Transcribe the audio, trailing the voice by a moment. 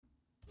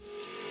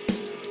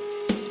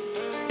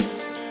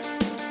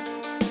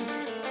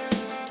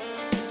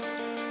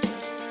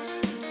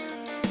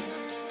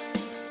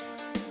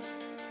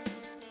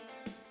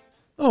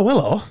Oh,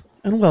 hello,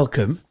 and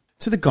welcome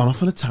to the Gone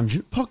Off on a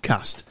Tangent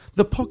podcast.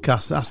 The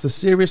podcast that asks the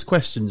serious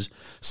questions,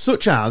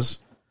 such as,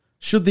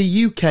 should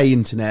the UK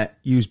internet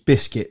use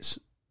biscuits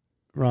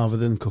rather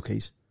than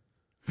cookies?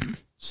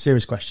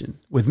 Serious question.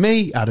 With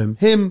me, Adam,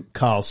 him,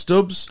 Carl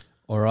Stubbs.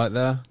 All right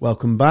there.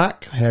 Welcome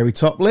back. Hairy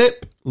Top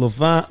Lip. Love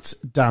that.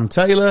 Dan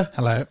Taylor.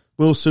 Hello.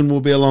 Wilson will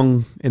be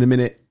along in a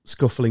minute,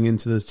 scuffling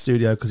into the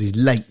studio because he's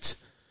late.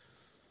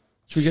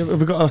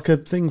 Have we got like a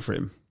thing for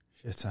him?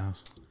 Shit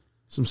house.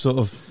 Some sort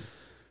of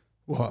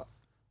What?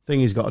 thing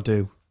he's got to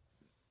do.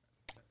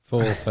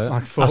 Forfeit.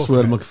 Like That's the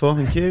word I'm looking for,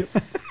 thank you.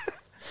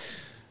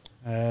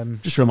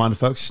 Just a reminder,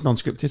 folks, it's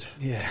non-scripted.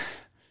 Yeah.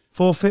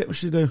 Forfeit, what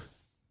should you do?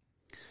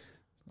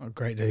 What a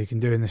great day you can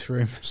do in this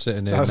room.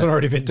 Sitting here. That's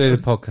already been Do done.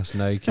 the podcast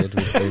naked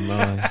would be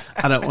mine.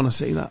 I don't want to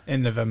see that.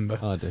 In November.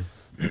 I do.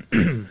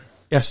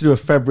 He has to do a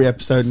February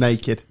episode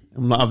naked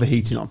and not have the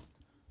heating on.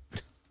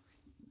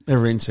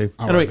 Never into.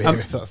 I Anyway, won't be here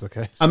if that's the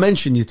case. I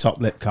mentioned your top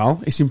lip,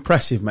 Carl. It's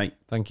impressive, mate.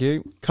 Thank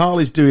you. Carl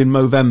is doing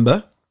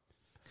Movember.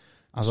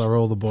 As are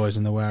all the boys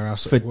in the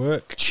warehouse For at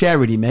work.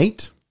 charity,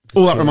 mate.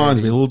 Oh, that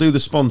reminds me, we'll do the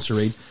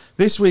sponsoring.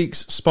 This week's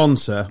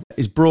sponsor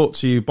is brought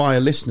to you by a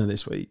listener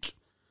this week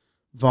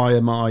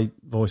via my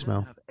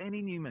voicemail. Have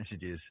any new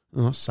messages?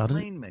 Oh, that's sad, isn't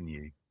it? Main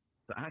menu.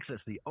 To access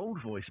the old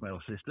voicemail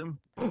system,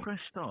 press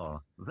star,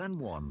 then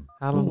 1.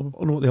 How I long?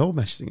 wonder what the old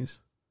messaging is.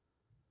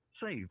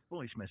 Save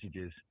voice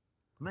messages.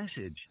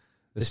 Message.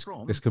 This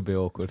From could be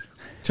awkward.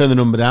 Turn the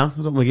number down. I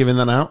don't want to giving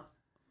that out.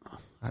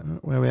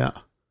 Where are we at? Do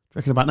you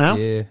reckon about now?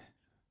 Yeah.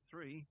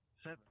 3,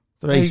 7,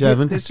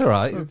 37. It's all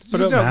right. Put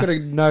You're up, not man. going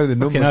to know the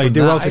number. Fucking hell, you from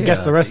do well that, to guess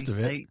yeah. the rest of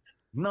it. 8,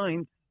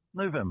 9th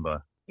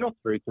November. You're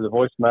through to the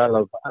voicemail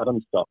of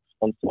Adam Stock,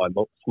 sponsored by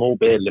Small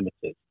Beer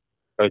Limited.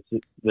 Go to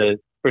the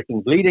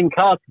Britain's leading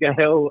cask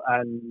ale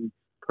and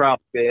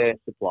craft beer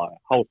supplier,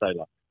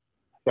 wholesaler.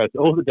 Go to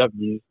all the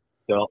W's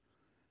dot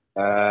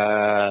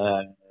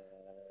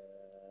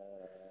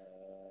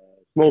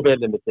Small Beer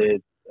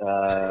Limited.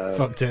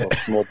 Fucked it. or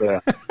Small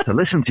Beer. To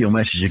listen to your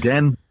message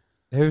again,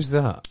 Who's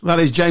that? That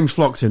is James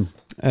Flockton.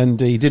 And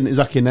he didn't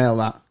exactly nail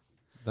that.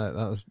 That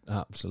was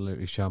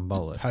absolutely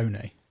shambolic.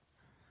 Pony.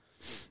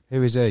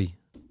 Who is he?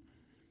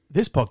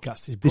 This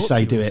podcast is This brought how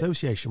you to you do in it.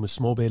 association with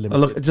Small Beer Oh, Limited.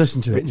 look,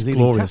 listen to it. Britain's It's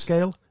leading glorious. cask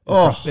ale and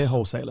Oh. craft beer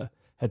wholesaler.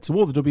 Head to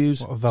all the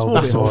W's. What a velvet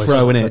That's what voice.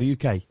 throw in it.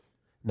 UK.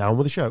 Now on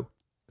with the show.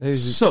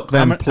 Who's Suck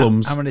them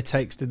plums. How many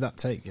takes did that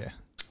take you?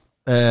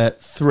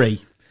 3.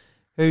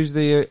 who's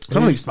the? I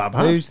don't think it's that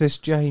bad. Who's this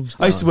James?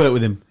 I used to guy? work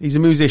with him. He's a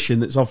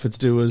musician that's offered to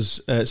do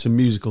us some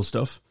musical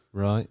stuff.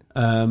 Right.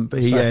 But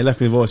he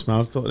left me a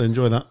voicemail. I thought I'd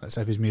enjoy that. Let's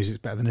hope his music's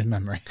better than his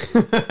memory.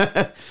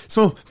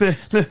 Small,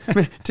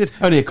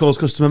 only a calls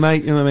customer,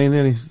 mate. You know what I mean? They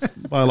only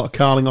buy a lot of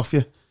carling off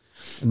you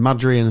and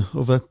Madry and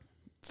other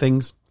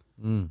things.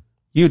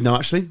 You'd know,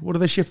 actually. What do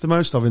they shift the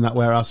most of in that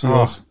warehouse of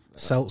yours?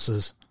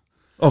 Seltzers.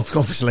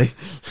 Obviously.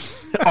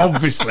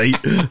 Obviously.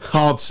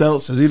 Hard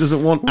seltzers. Who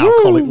doesn't want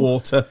alcoholic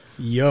water?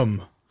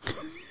 Yum.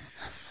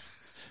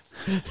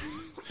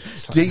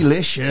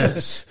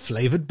 Delicious.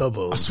 Flavoured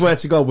bubbles. I swear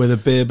to God, we're the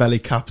beer belly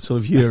capital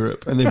of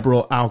Europe, and they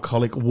brought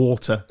alcoholic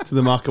water to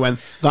the market. When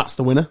that's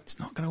the winner. It's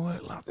not going to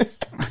work, lads.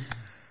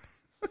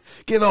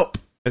 Give up.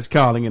 It's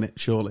Carling in it,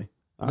 surely.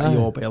 No.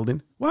 Your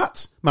building.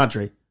 What?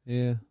 Madry.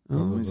 Yeah.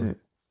 Oh, is it?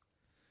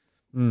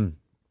 Yeah.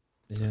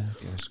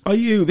 I guess. Are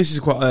you? This is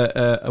quite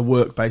a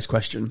work-based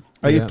question.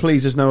 Are you Yeah.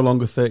 pleased there's no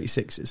longer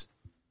 36s?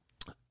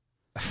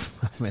 I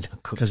mean, I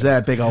couldn't- Because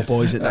they're big old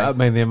boys, aren't I they?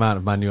 mean, the amount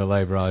of manual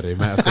labour I do,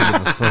 mate, I couldn't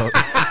give a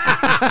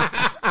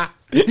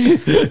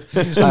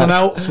fuck. Someone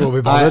else will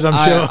be bothered,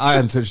 I'm sure. I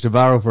hadn't touched a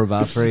barrel for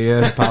about 3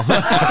 years, pal.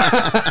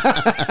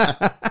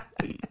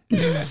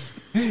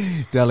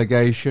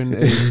 Delegation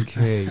is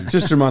key.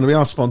 Just a reminder, we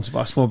are sponsored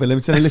by Small Beer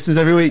Limited. He listens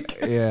every week.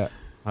 Yeah.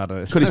 I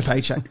don't Cut his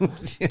paycheck.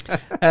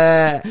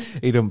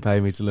 He don't pay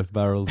me to lift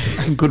barrels.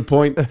 Good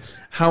point.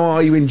 How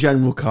are you in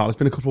general, Carl? It's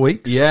been a couple of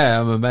weeks. Yeah,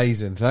 I'm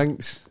amazing,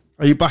 thanks.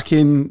 Are you back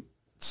in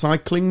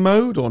cycling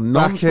mode or Back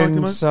non-cycling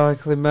in mode?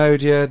 cycling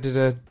mode, yeah. Did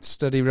a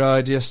steady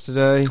ride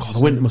yesterday. God, the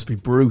winter must be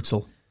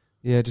brutal.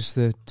 Yeah, just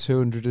the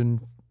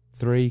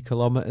 203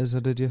 kilometres I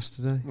did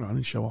yesterday. Well, I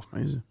didn't show off,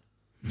 mate. Is it?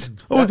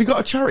 Oh, have you got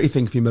a charity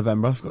thing for your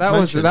November? I forgot to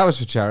mention. That was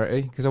for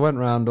charity, because I went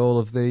round all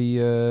of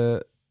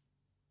the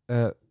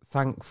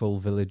thankful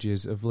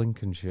villages of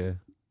Lincolnshire.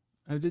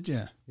 Oh, did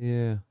you?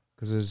 Yeah,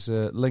 because there's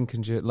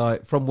Lincolnshire,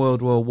 like from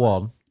World War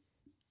One.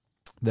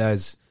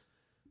 There's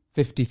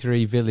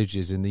 53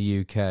 villages in the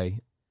UK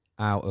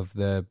out of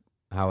the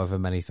however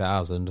many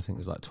thousand. I think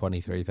there's like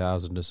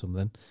 23,000 or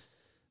something.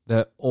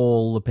 That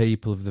all the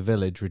people of the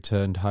village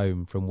returned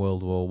home from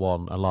World War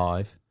One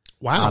alive.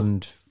 Wow.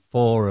 And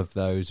 4 of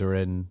those are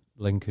in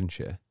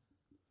Lincolnshire.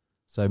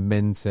 So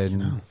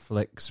Minton,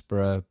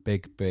 Flixborough,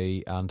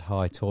 Bigby, and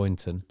High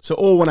Toynton. So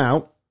all went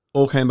out,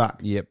 all came back.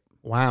 Yep.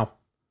 Wow.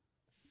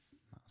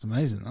 That's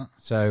amazing, that.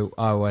 So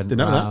I went Didn't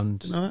know that. round.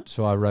 Didn't know that.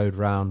 So I rode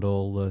round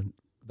all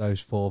those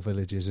 4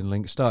 villages in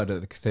Link. Started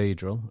at the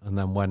cathedral and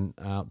then went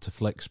out to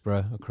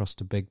Flixborough, across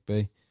to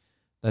Bigby,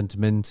 then to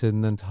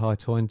Minton, then to High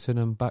Toynton,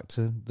 and back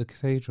to the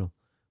cathedral.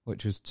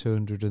 which was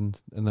 200, and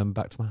then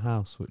back to my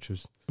house, which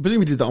was... I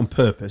presume you did that on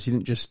purpose. You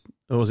didn't just...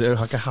 Or was it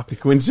like a happy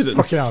coincidence?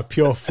 Fucking hell,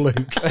 pure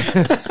fluke.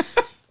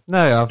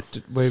 No,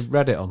 we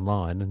read it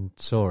online and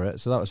saw it,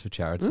 so that was for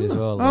charity as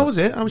well. Oh, was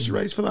it? How much you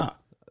raised for that?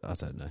 I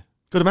don't know.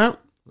 Good amount?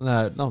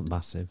 No, not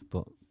massive,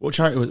 but What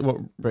charity was what?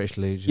 British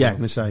Legion. Yeah, I'm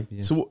going to say.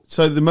 Yeah.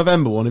 So the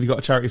Movember one, have you got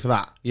a charity for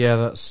that? Yeah,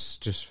 that's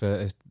just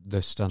for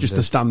the standard. Just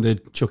the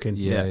standard chucking?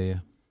 Yeah.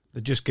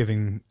 They're just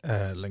giving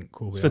link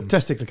will be It's for on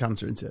testicular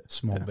cancer, isn't it?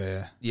 Small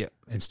Beer Yeah.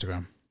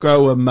 Instagram.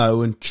 Grow a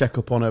mow and check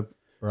up on a...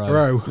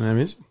 Bro, There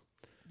it is.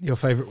 your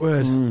favourite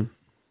word.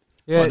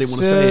 Yeah, I didn't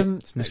want to say it.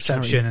 It's an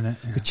exception, isn't it?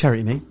 A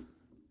charity name.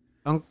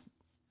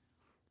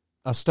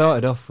 I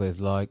started off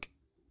with I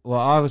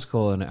was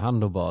calling it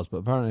handlebars, but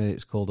apparently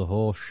it's called a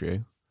horseshoe,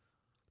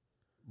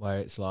 where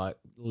it's like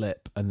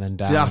lip and then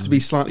down. Does it have to be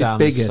slightly down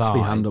bigger sides. to be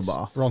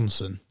handlebar?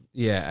 Bronson.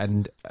 Yeah,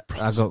 and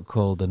I got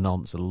called a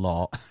nonce a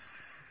lot,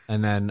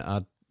 and then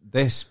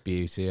this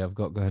beauty I've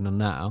got going on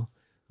now,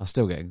 I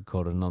still get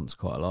called a nonce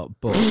quite a lot,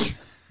 but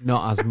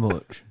not as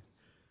much.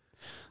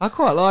 I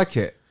quite like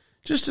it.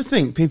 Just to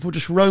think, people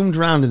just roamed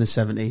around in the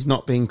 70s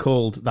not being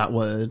called that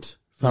word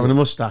for having a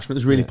moustache, but it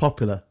was really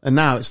popular. And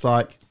now it's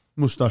like,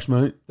 moustache,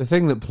 mate. The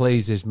thing that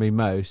pleases me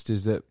most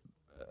is that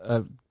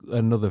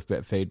another bit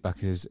of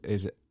feedback is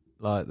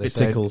like they It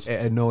say tickles. it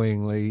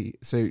annoyingly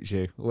suits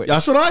you. Which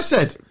That's what I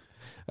said.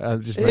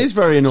 just It is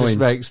very annoying. Just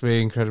makes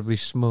me incredibly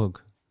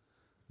smug.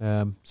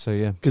 So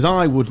yeah, Because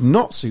I would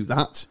not suit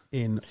that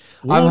in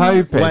I'm one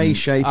hoping. way,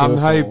 shape, I'm or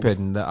form.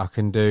 hoping that I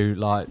can do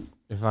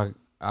if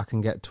I can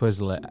get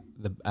twizzle at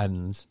the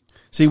ends.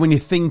 See, when you're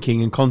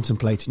thinking and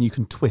contemplating, you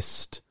can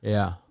twist.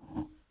 Yeah,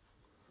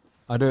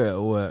 I do it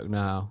at work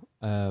now.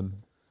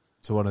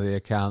 To one of the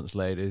accounts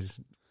ladies,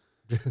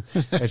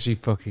 and she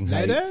fucking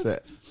hates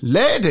it.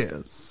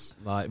 Ladies!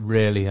 Like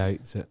really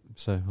hates it.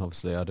 So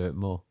obviously I do it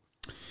more.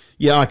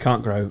 Yeah, I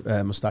can't grow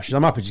moustaches.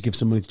 I'm happy to give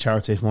some money to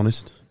charity, if I'm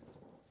honest.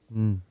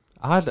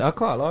 I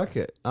quite like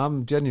it.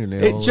 I'm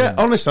genuinely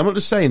Honestly, I'm not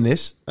just saying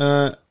this.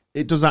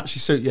 It does actually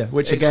suit you,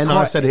 which It's again, quite-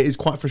 I've said it is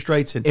quite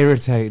frustrating.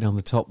 irritating on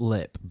the top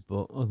lip,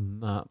 but other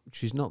than that,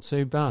 she's not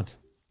too bad.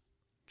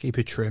 Keep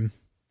it trim.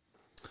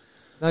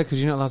 No,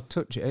 because you're not allowed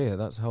to touch it here.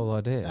 That's the whole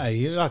idea. Hey,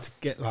 you like to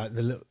get like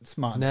the little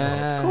smart.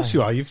 Nah. Of course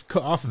you are. You've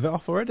cut half of it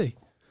off already.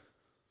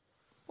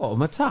 What,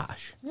 my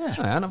tash? Yeah.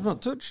 No, and I've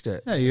not touched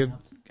it. Yeah, your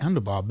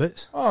handlebar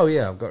bits. Oh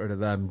yeah, I've got rid of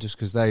them just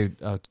because they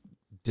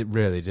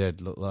really did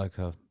look like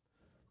a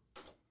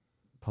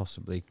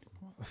possibly.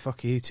 What the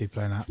fuck are you two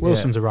playing at?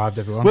 Wilson's arrived,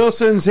 everyone.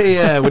 Wilson's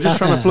here. We're just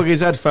trying to plug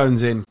his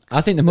headphones in.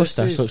 I think the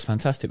moustache is- looks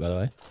fantastic, by the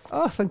way.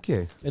 Oh, thank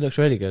you. It looks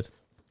really good.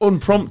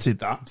 Unprompted,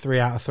 that. 3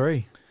 out of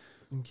 3.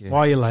 Thank you. Why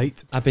are you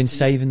late? I've been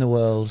saving the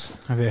world.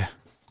 Have you?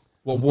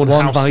 What, One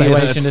house sale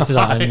valuation at a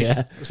time,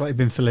 yeah. It's like you've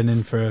been filling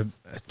in for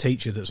a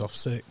teacher that's off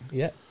sick.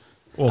 Yeah.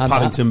 Or And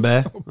Paddington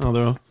Bear. Oh,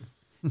 there are.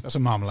 That's a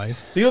marmalade.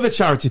 The other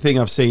charity thing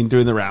I've seen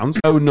doing the rounds,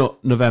 Oh Nut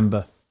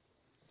November.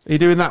 Are you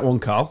doing that one,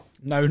 Carl?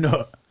 No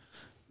nut.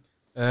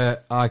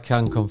 I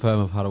can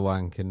confirm I've had a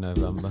wank in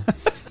November.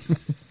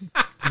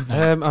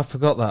 I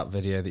forgot that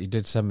video that you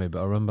did send me,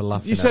 but I remember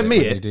laughing. You at sent it me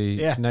when it?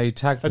 Yeah. No, you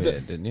tagged I me did-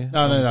 it, didn't you?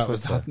 No, On that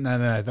was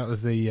Twitter. that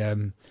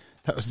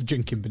was the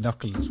drinking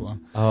binoculars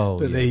one. Oh,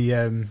 But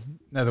yeah.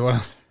 the one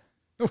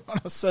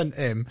I sent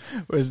him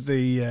was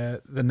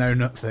the no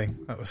nut thing.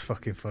 That was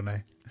fucking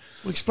funny.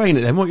 Well, explain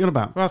it then. What are you on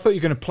about? Well, I thought you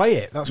were going to play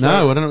it. That's No,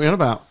 I why. don't know what you're on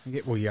about.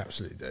 Well, you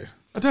absolutely do.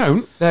 I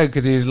don't. No,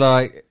 because he was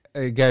like,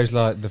 it goes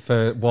like the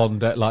first one,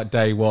 like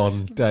day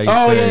one, day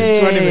Oh, two. yeah,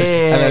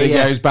 And then it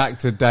yeah. goes back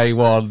to day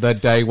one, then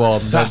day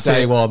one, That's then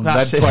day it. one, then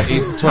That's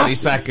it. 20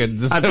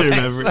 seconds. I do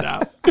remember it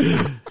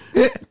now.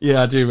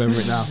 Yeah, I do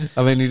remember it now.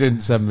 I mean, he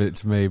didn't send it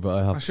to me, but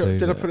I have seen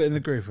Did I it. put it in the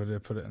group or did I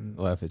put it in?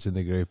 Well, if it's in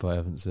the group, I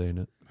haven't seen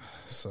it.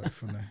 So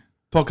funny.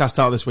 Podcast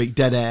out this week,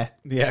 Dead Air.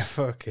 Yeah,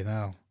 fucking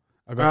hell.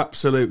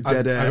 Absolute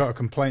dead I air. got a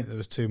complaint that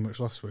was too much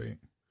last week.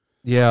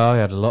 Yeah, I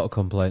had a lot of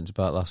complaints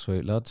about last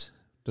week, lads.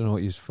 Don't know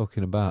what you're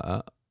fucking about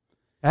at.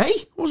 Hey,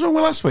 what was wrong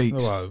with last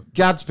week's? Oh, well,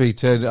 Gadsby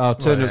turned up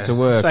to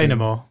work. Say no and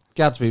more.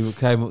 Gadsby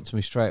came up to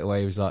me straight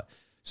away. He was like,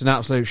 "It's an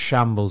absolute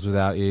shambles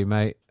without you,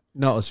 mate.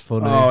 Not as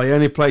funny." Oh, he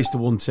only plays to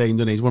one team,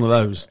 doesn't he? He's one of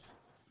those.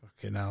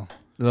 Fucking hell.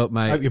 Look,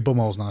 I hope mate. your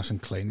bumhole's nice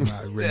and clean. No,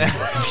 really.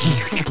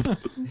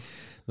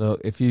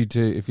 Look, if you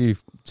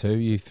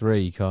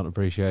three can't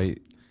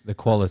appreciate the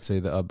quality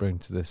that I bring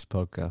to this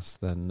podcast,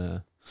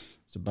 then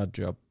it's a bad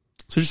job.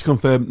 So just to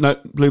confirm, no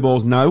blue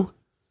balls, no.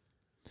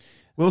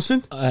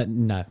 Wilson, No.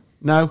 no.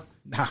 Nah,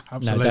 No,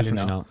 absolutely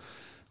definitely not.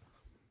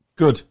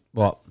 Good.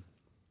 What?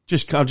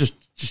 Just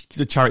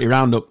the charity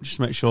roundup. Just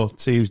to make sure,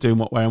 see who's doing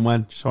what, where, and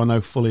when. Just so I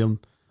know fully on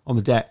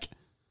the deck.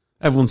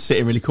 Everyone's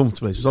sitting really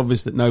comfortably. It's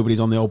obvious that nobody's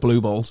on the old blue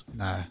balls.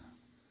 No.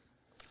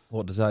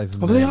 What does that even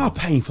Well, mean? they are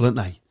painful, aren't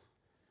they?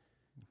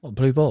 What,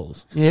 blue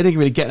balls? Yeah, you don't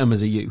really get them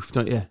as a youth,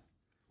 don't you?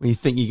 When you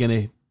think you're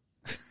going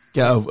to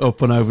get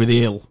up and over the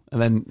hill,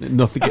 and then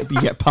nothing,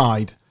 you get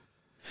pied,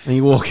 and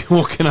you're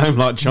walking home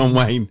like John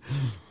Wayne.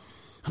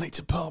 I need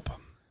to pop.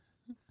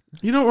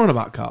 You know what we're on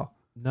about, Carl?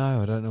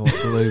 No, I don't know what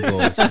blue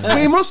balls mean. Well,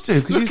 you must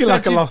do because Looking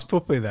like a lost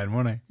puppy then,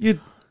 wasn't he?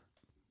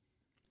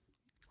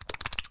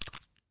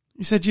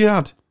 You said you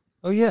had.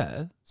 Oh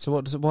yeah. So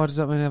why does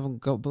that mean I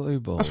haven't got blue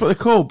balls? That's what they're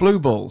called, blue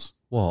balls.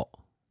 What?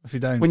 If you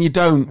don't, When you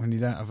don't.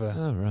 have a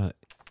Oh right.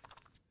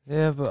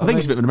 Yeah, but I think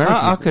it's a bit of an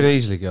American. I could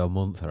easily go a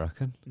month, I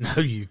reckon. no,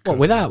 you What, couldn't.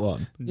 without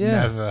one? Yeah.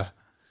 Never,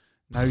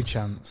 no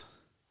chance.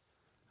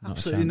 Not a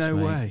Absolutely chance, no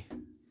mate. way.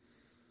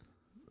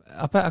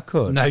 I bet I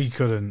could. No, you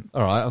couldn't.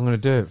 All right, I'm going to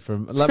do it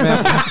from. Let me.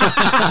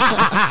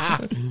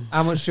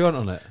 How much do you want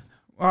on it?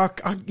 Well,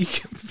 you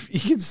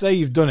can say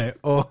you've done it,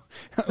 or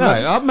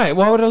No, mate.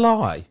 Why would I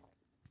lie?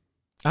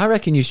 I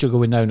reckon you struggle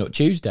with No Nut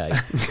Tuesday.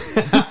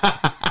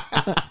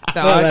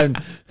 No, Well,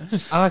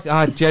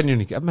 I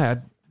genuinely, mate.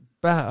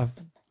 I've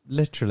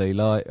literally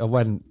I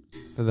went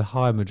for the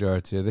high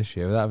majority of this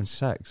year without having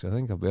sex. I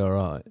think I'll be all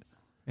right.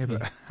 yeah,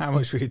 but how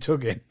much were you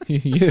tugging?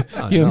 you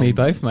and me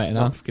both, mate, and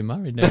I'm fucking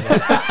married now.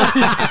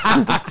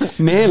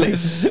 Nearly.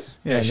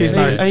 Yeah, she's Are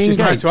married. you She's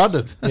married engaged? to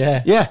Adam.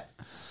 Yeah. Yeah.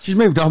 She's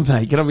moved on,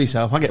 mate. Get over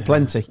yourself. I get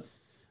plenty.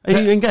 Are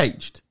you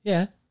engaged?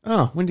 Yeah.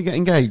 Oh, when did you get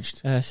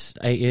engaged?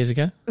 8 years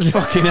ago.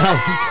 Fucking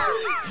hell.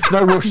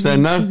 No rush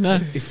then, no? No.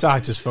 He's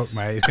tight as fuck,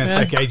 mate. It's going to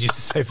take ages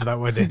to save for that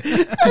wedding.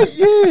 8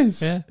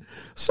 years. Yeah.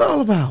 What's it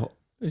all about?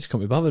 We just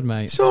can't be bothered,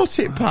 mate. Sort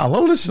it, pal,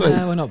 honestly.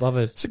 No, we're not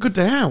bothered. It's a good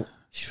day out.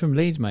 She's from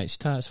Leeds, mate. She's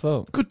tight as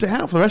fuck. Good day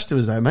out for the rest of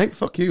us, though, mate.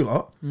 Fuck you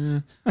lot.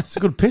 It's a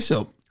good piss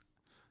up.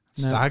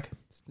 Stag.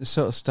 It's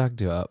sort of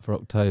stagged you out for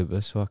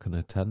October so I can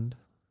attend.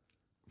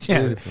 Yeah,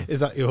 Beautiful. is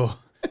that your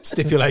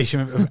stipulation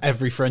of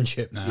every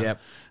friendship now?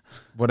 Yep.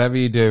 Whatever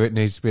you do, it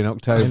needs to be in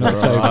October. In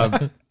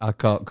October. or I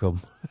can't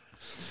come.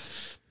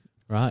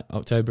 Right,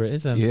 October it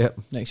is then. Yep.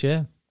 Next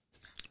year.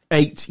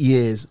 8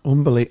 years.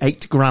 Unbelievable.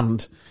 8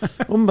 grand.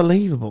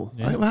 Unbelievable.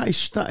 Yeah. Like,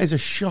 that is a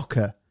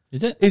shocker.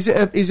 Is it? Is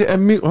it a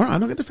mutual... All right,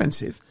 I'm not getting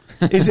defensive.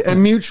 Is it a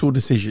mutual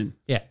decision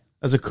Yeah.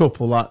 as a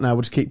couple, like, now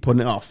we'll just keep putting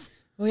it off?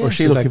 Well, yeah, Or is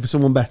she she's looking like- for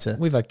someone better?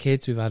 We've had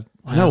kids, we've had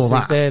I know all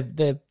houses.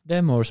 that.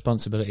 They're more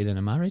responsibility than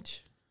a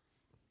marriage.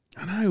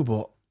 I know,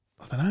 but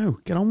I don't know.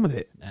 Get on with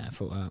it. Nah,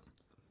 fuck that.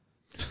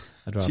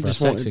 I'd She rather have just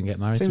sex wanted- and get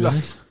married, to Seems be like-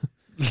 honest.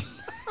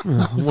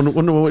 I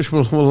wonder which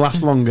will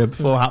last longer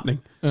before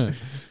happening.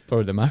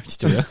 Probably the marriage,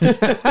 to be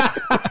honest.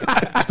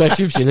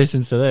 Especially if she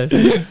listens to this.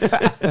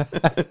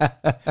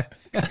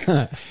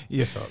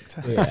 You're fucked.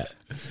 Yeah.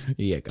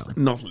 Yeah, go on.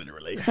 Not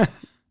literally.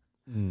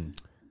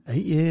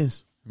 8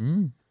 years.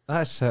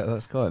 That's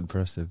quite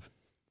impressive.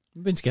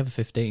 We've been together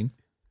 15.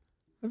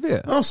 Have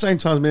you? Oh, same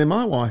time as me and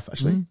my wife,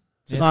 actually.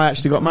 So Yeah. I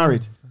actually got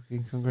married.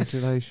 Fucking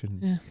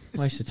congratulations. Yeah,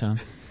 waste of time.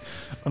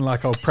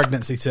 Unlike old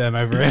pregnancy term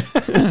over here.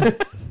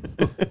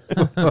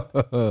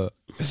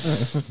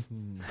 It's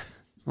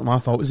not my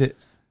fault, is it?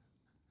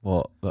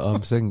 What? That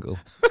I'm single?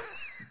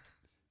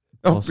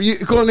 Oh, but you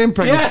calling him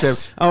pregnant?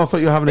 Yes. Tim? Oh, I thought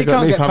you were having a He go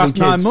can't at me get for having past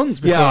kids. 9 months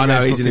before Yeah, I he know.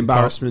 gets He's an fucking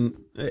embarrassment.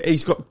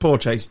 He's got poor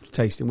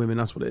taste in women.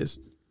 That's what it is.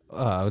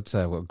 Oh, I would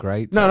say I've got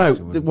great. No, taste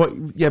in women. what?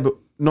 Yeah, but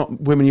not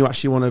women you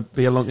actually want to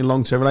be in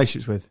long-term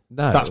relationships with.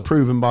 No. That's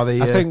proven by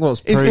the. I think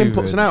what's is proven-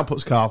 inputs and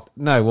outputs, Carl.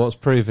 No, what's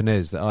proven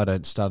is that I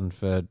don't stand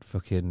for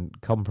fucking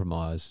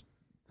compromise,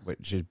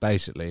 which is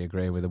basically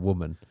agreeing with a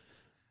woman.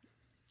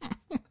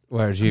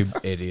 Whereas you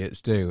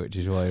idiots do, which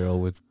is why you're all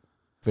with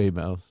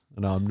females,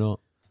 and I'm not.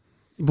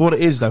 But what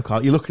it is, though,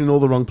 Carl, you're looking in all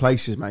the wrong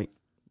places, mate.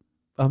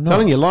 I'm not.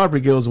 Telling you,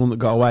 Library Girl's the one that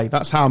got away.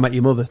 That's How I Met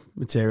Your Mother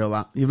material.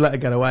 That you've let her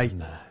get away.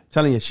 No.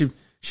 Telling you, she'd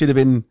have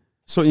been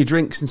sorting your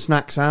drinks and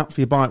snacks out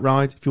for your bike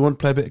ride. If you want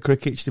to play a bit of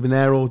cricket, she'd have been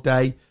there all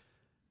day,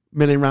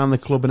 milling around the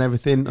club and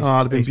everything. Oh, it'd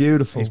have been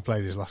beautiful. He's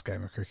played his last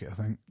game of cricket, I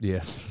think.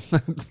 Yeah.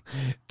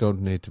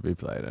 Don't need to be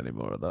playing any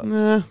more of that.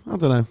 Nah, I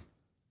don't know.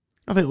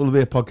 I think there'll be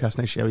a podcast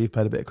next year where you've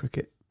played a bit of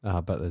cricket. I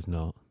bet there's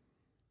not.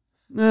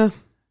 Nah.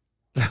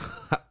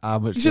 How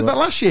much? You said that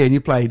last year and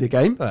you played a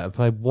game. I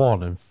played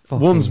one and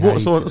fucking One's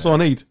what? hated That's all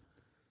I need. it.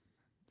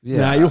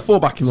 Nah, you'll fall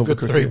back in It's love good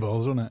with 3 cricket.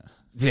 balls, wasn't it?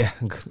 Yeah,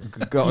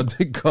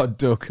 got a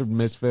duck and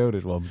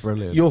misfielded one.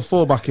 Brilliant. You'll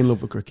fall back in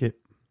love with cricket.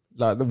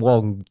 Like the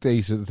one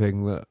decent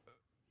thing that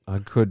I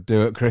could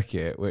do at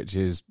cricket, which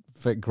is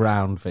fit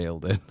ground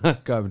fielding. I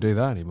can't even do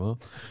that anymore.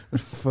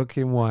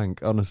 Fucking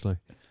wank, honestly.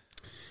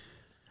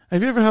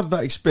 Have you ever had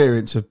that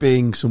experience of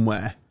being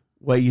somewhere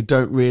where you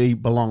don't really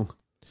belong?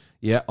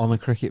 Yeah, on a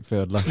cricket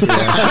field. Like,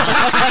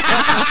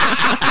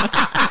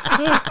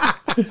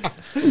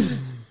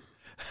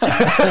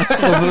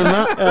 Other than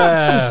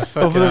that,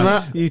 Fucking than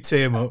hell. that? You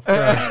tee him up.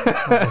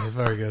 That's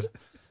very good.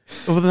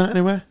 other than that,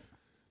 anywhere?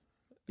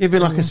 You've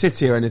been like a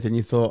city or anything?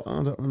 You thought,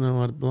 I don't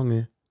know, I belong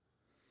here.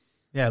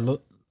 Yeah,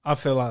 look, I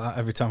feel like that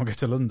every time I get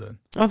to London.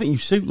 I think you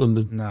suit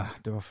London. Nah,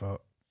 do I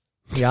fuck?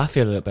 Yeah, I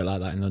feel a little bit like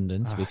that in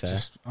London, to be fair.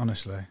 Just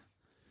honestly.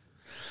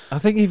 I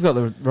think you've got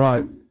the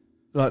right,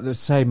 like the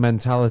same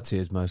mentality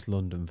as most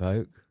London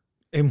folk.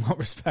 In what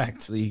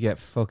respect? That you get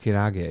fucking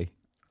aggy.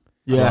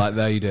 Yeah. like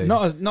they do.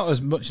 Not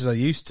as much as I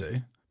used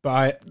to,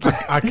 but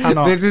I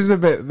cannot. This is the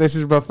bit. This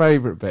is my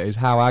favourite bit. Is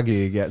how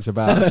aggy he gets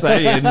about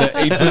saying that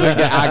he doesn't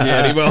get aggy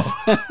anymore.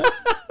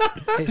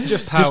 It's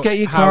just how Just get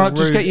your how car. rude,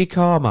 Just get your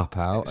car map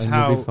out, it's and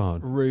how you'll be fine.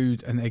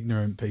 rude and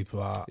ignorant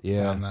people are.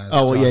 Yeah. down there.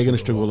 Oh, well, yeah, you're going to Drives me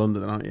struggle up with the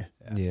London, then, aren't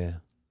you? Yeah.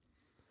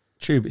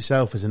 Tube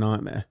itself is a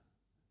nightmare.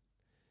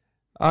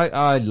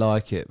 I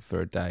like it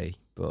for a day,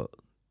 but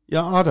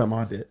Yeah, I don't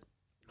mind it.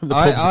 The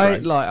pubs are I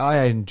great.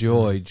 I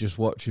enjoy just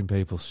watching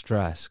people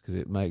stress because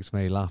it makes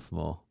me laugh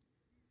more.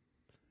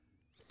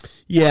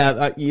 Yeah,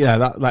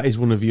 that is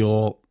one of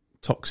your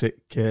toxic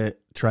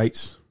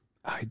traits.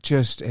 It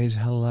just is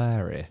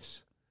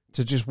hilarious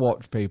to just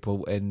watch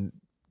people in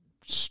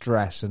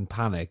stress and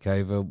panic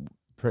over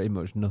pretty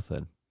much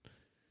nothing.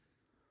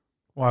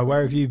 Why?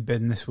 Where have you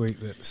been this week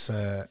that's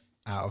out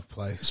of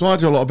place? So I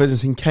do a lot of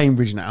business in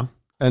Cambridge now,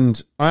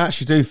 and I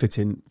actually do fit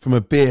in from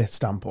a beer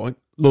standpoint.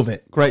 Love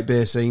it. Great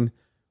beer scene,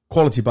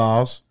 quality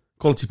bars,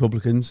 quality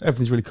publicans.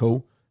 Everything's really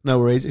cool. No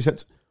worries,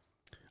 except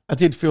I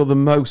did feel the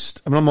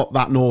most, I mean, I'm not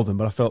that northern,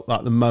 but I felt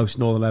like the most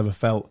northern I ever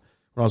felt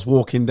when I was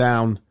walking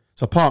down.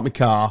 So I parked my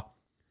car,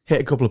 hit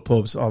a couple of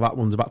pubs. Oh, that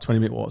one's about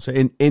 20-minute walk. So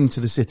into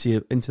the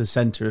city, into the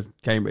centre of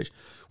Cambridge.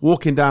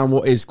 Walking down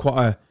what is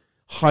quite a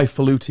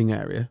highfalutin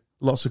area.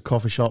 Lots of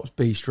coffee shops,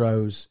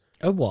 bistros.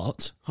 A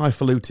what?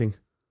 Highfalutin.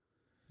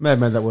 May have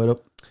made that word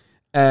up.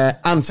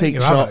 Antique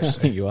you have, shops.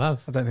 I think you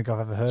have. I don't think I've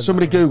ever heard.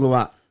 Somebody that.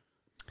 Google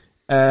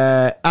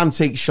that.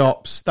 Antique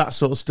shops, that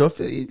sort of stuff.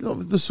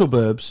 The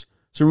suburbs.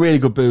 Some really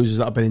good boozers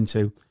that I've been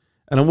into.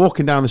 And I'm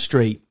walking down the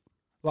street.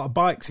 A lot of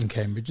bikes in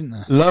Cambridge, isn't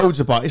there?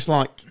 Loads of bikes. It's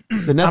like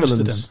the Netherlands.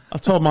 Amsterdam. I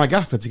told my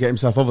gaffer to get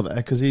himself over there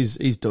because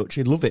he's Dutch.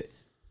 He'd love it.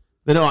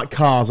 They're not like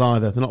cars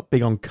either. They're not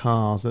big on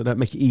cars. They don't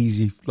make it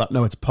easy, like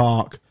nowhere to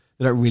park.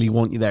 They don't really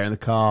want you there in the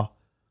car.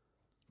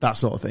 That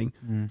sort of thing.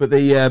 But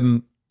I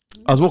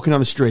was walking down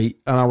the street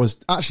and I was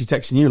actually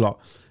texting you lot.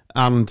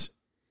 And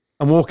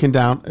I'm walking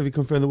down. Have you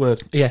confirmed the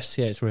word? Yes,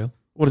 yeah, it's real.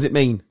 What does it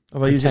mean?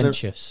 Have I used it?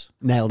 Pretentious.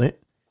 Nailed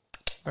it.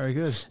 Very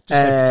good. Just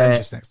say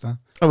pretentious next time.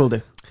 I will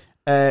do.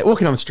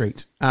 Walking down the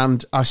street,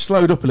 and I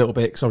slowed up a little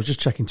bit because I was just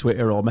checking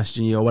Twitter or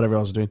messaging you or whatever I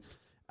was doing.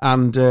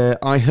 And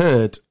I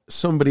heard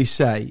somebody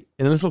say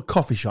in a little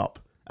coffee shop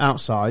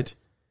outside,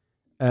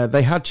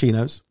 they had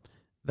chinos.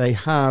 They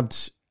had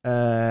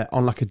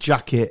on like a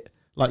jacket,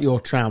 like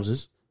your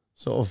trousers,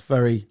 sort of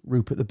very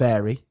Rupert the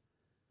Berry.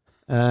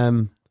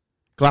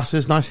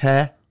 Glasses, nice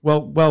hair,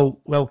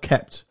 well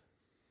kept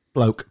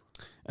bloke.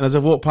 And as I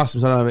walked past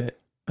him, I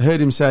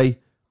heard him say,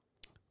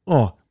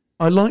 "Oh,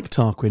 I like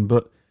Tarquin,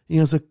 but he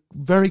has a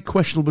very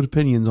questionable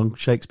opinions on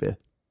Shakespeare,"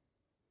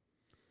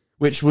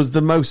 which was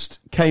the most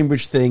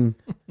Cambridge thing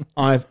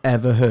I've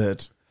ever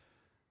heard.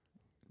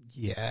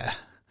 Yeah,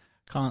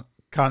 can't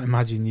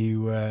imagine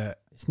you.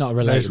 It's not a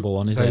relatable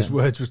one, is those it?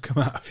 words would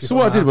come out of you. So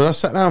what I did was I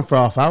sat down for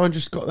half hour and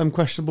just got them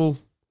questionable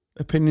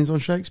opinions on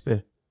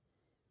Shakespeare. It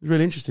was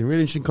really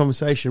interesting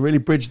conversation. Really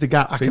bridged the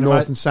gap between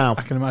north and south.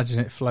 I can imagine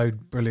it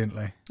flowed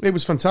brilliantly. It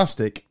was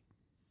fantastic.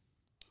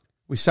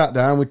 We sat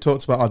down. We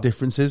talked about our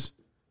differences.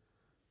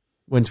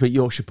 When to eat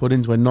Yorkshire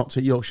puddings, when not to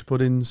eat Yorkshire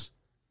puddings,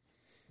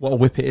 what a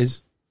whip it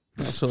is,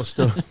 that sort of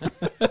stuff.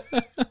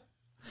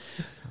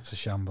 That's a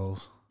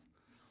shambles.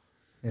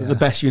 That the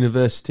best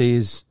university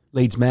is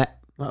Leeds Met,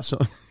 that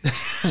sort of.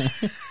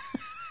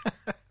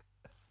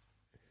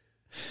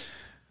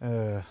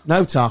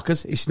 No,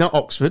 Tarkers. It's not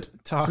Oxford.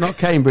 It's not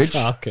Cambridge.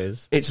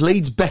 Tarkers. It's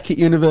Leeds Beckett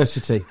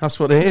University. That's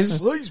what it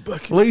is. Leeds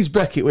Beckett. Leeds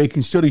Beckett, where you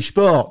can study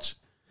sports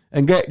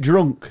and get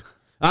drunk.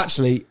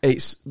 Actually,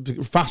 it's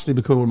fastly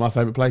become one of my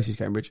favourite places,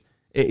 Cambridge.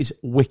 It is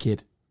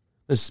wicked.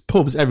 There's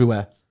pubs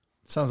everywhere.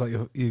 Sounds like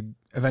you're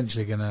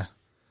eventually gonna.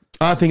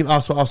 I think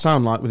that's what I'll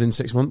sound like within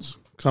 6 months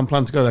because I'm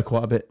planning to go there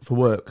quite a bit for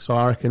work. So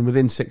I reckon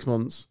within 6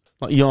 months,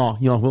 like Yar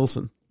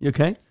Wilson. You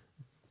okay?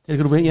 You had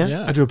a good week,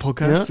 yeah? I do a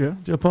podcast. Yeah.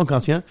 Do a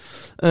podcast, yeah.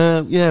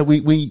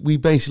 We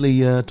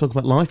basically talk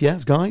about life,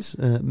 yes, guys.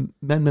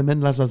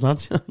 Men, lads.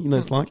 You know,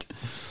 it's like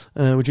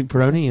we drink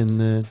Peroni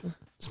and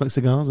smoke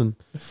cigars and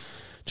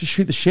just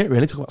shoot the shit.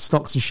 Really, talk about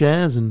stocks and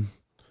shares and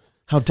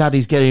how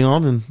Daddy's getting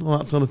on and all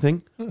that sort of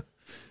thing.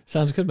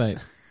 Sounds good, mate.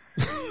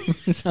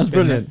 Sounds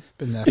brilliant.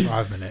 Been there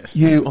 5 minutes.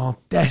 You are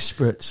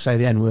desperate to say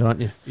the N word, aren't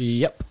you?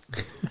 Yep.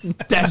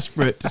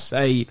 Desperate to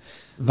say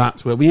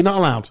that word. Well, you're not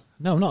allowed.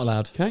 No, I'm not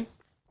allowed. Okay.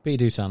 But you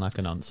do sound like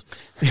a nonce.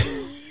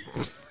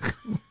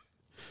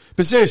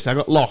 But seriously, I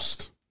got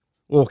lost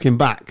walking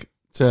back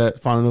to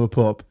find another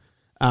pub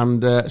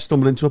and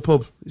stumbled into a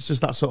pub. It's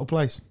just that sort of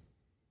place.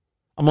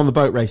 I'm on the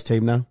boat race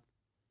team now.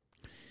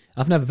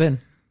 I've never been.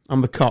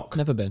 I'm the cock.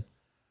 Never been.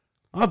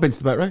 I've been to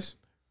the boat race.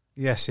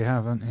 Yes, you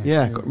have, haven't you?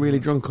 Yeah, got really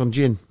drunk on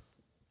gin.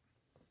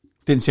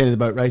 Didn't see any of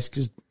the boat race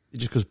because it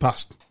just goes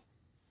past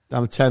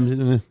down the Thames.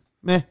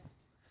 Meh. Not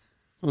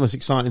the most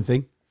exciting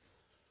thing.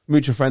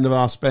 Mutual friend of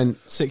ours spent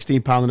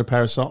 £16 on a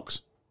pair of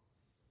socks.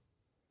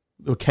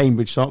 They were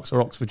Cambridge socks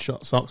or Oxford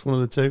socks, one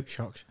of the two.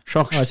 Shocks.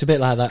 Shocks. Oh, it's a bit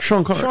like that.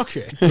 Shocks. Grand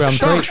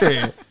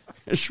Prix.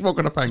 Schmuck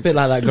on a It's a bit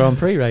like that Grand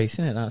Prix race,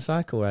 isn't it? That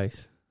cycle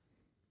race.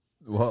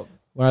 What?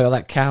 Where I got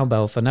that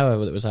cowbell for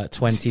Noah that was like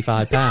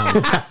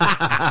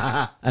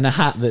 £25. And a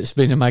hat that's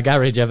been in my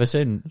garage ever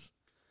since.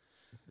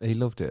 He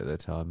loved it at the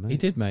time, mate. He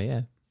did, mate,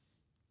 yeah.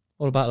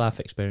 All about life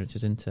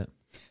experiences, isn't it?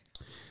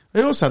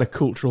 They also had a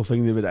cultural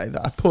thing the other day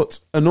that I put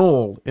an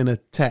all in a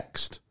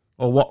text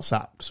or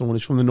WhatsApp. Someone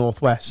who's from the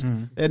Northwest.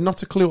 They had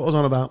not a clue what I was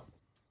on about.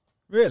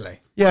 Really?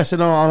 Yeah, I said,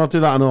 no, I'll not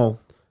do that and all.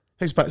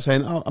 Takes back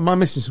saying, "Oh, am I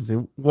missing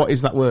something? What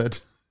is that word?"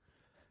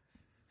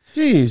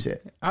 Do you use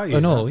it? I use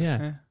Anole, that,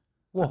 yeah.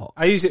 What?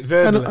 I use it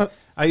verbally. And,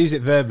 I use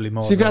it verbally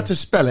more. So if you than- had to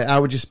spell it,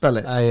 how would you spell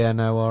it?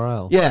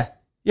 ANORL. Yeah,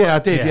 I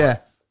did. Yeah.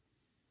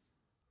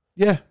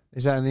 Yeah.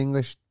 Is that in the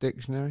English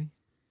dictionary?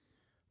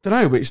 Don't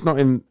know, but it's not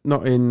in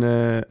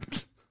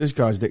this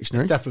guy's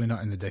dictionary. It's definitely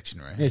not in the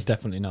dictionary. It's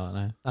definitely not,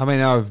 no. I mean,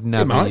 I've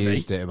never might be.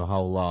 used it in my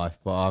whole life,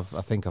 but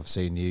I think I've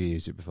seen you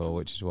use it before,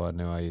 which is why I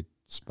knew how you'd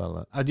spell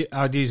it.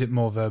 I'd use it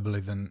more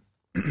verbally than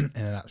in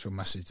an actual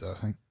message, though, I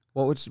think.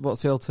 What's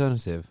the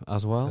alternative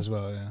as well? As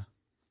well, yeah.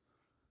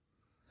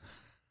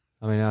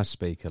 I mean, I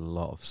speak a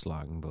lot of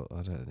slang, but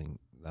I don't think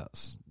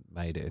that's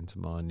made it into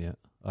mine yet.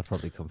 I'd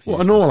probably confuse.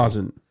 What, an all myself.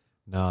 hasn't?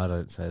 No, I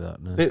don't say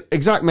that. No. The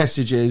exact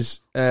message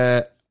is,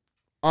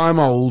 I'm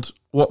old,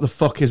 what the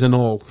fuck is an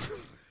all?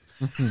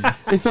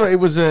 They thought it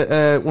was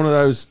one of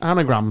those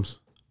anagrams.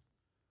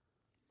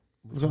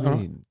 What Was do that you right?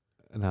 mean?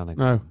 An anagram.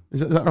 No. Is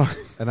that right?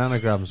 An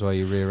anagram's where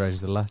you rearrange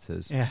the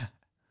letters. Yeah.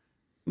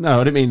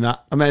 No, I didn't mean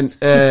that. I meant...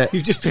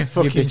 You've just been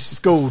fucking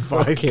schooled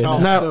by fucking- Carl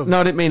no, Stubbs.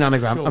 I didn't mean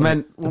anagram. Sure. I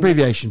meant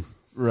abbreviation.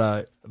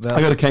 Right.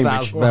 I go to Cambridge.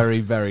 That's very,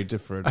 very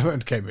different. I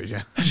went to Cambridge,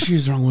 yeah. I just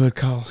used the wrong word,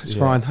 Carl. It's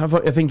Yeah. fine.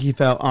 I think he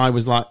felt I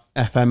was like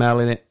FML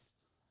in it.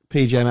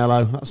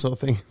 PJMLO, that sort of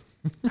thing.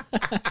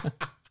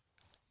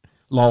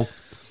 Lol.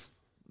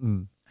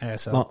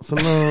 ASL. Lots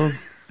of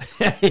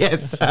love.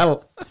 Yes,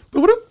 hell.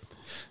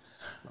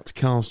 That's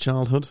Carl's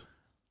childhood.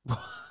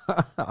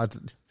 I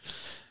didn't-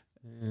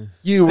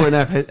 You were an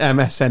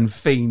MSN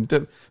fiend.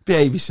 Don't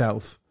behave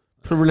yourself.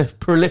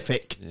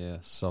 Prolific. yeah,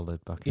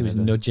 solid back He in was the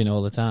day. nudging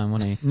all the time,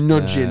 wasn't he?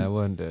 Nudging. I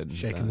weren't doing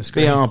Shaking that. the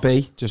screen.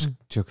 BRB. Just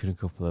chucking a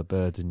couple of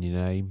birds in your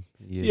name.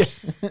 Yeah.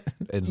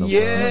 In love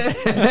Yeah.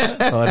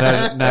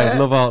 Oh, no,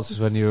 love arts was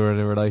when you were in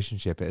a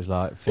relationship. It was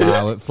like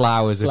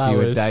flowers if you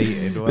were Flowers.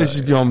 dating. This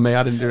is beyond me.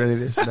 I didn't do any of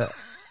this.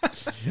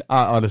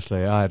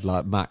 Honestly, I had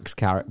like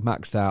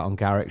maxed out on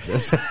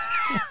characters.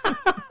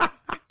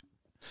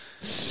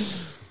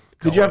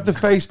 Did you have the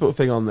Facebook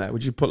thing on there?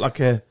 Would you put like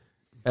a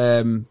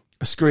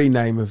screen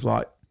name of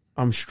like,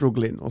 I'm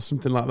struggling or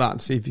something like that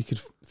and see if you could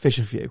fish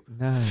a few?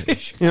 No.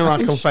 You know,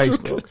 like on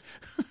Facebook.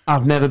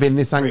 I've never been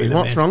this angry. Reel 'em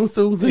What's in. wrong,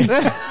 Susan?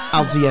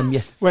 I'll DM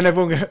you.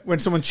 When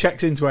someone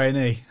checks into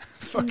A&E,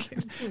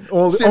 fucking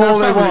all See, that's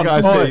they what want, the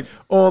guy said.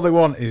 all they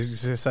want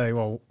is to say,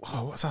 "Well,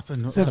 what's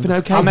happened? What's everything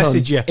happened? okay, I'll hon?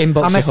 message you.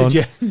 Inbox I'll you, message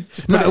you. hon.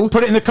 Just No.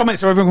 put it in the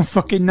comments so everyone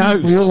fucking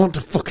knows." We all want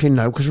to fucking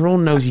know because we're all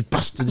nosy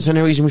bastards. There's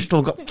no reason we've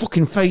still got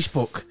fucking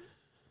Facebook.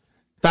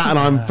 That and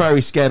I'm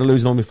very scared of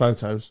losing all my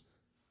photos.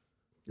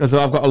 Because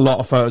I've got a lot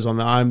of photos on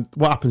there.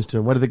 What happens to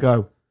them? Where do they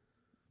go?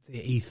 The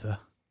ether.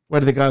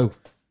 Where do they go?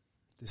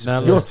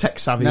 No, You're tech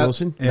savvy, No.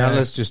 Wilson. Yeah.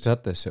 Nella's just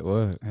had this at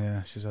work.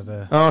 Yeah, she's had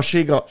a Oh,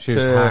 she got... She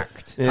was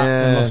hacked. hacked and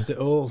Yeah. lost it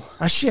all.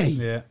 Has she?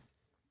 Yeah.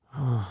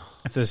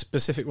 If there's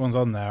specific ones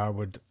on there,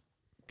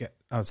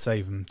 I'd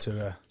save them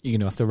to. You're going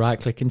to have to right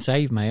click and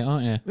save, mate,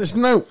 aren't you? There's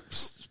no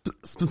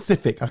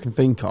specific I can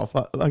think of.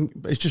 Like,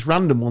 it's just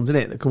random ones,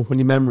 isn't it, that come up on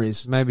your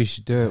memories. Maybe you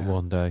should do it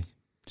one day.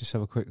 Just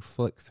have a quick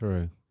flick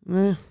through.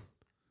 Yeah.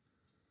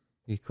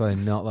 You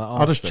claim not that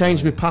often. I'll just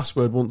change my mate.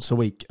 password once a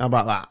week. How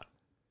about that?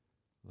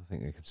 I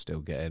think they could still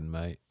get in,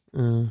 mate.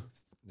 Uh,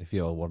 If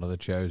you're one of the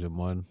chosen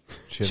one,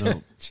 chin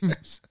up.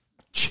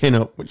 chin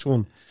up. Which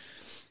one?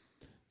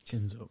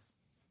 Chins up.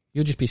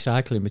 You'll just be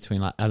cycling between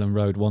like Ellen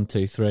Road 1,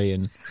 2, 3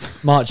 and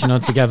marching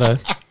on together.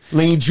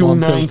 Leeds 1,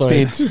 2, 3.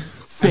 United.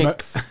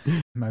 6.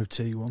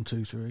 Moti 1,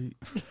 2, 3.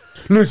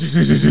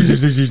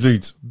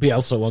 Leeds.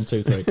 Bielsa 1,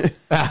 2, 3.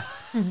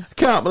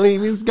 Can't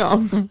believe he's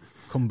gone.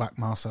 Come back,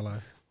 Marcelo.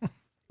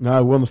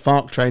 No, we're on the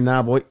Fark train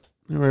now, boy.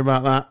 Don't worry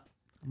about that.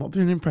 I'm not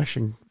doing an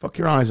impression. Fuck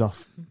your eyes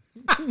off.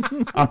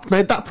 I've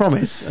made that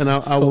promise, and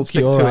I will Fuck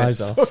stick your to eyes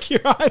it. off. Fuck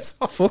your eyes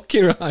off. Fuck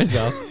your eyes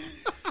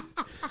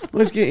off.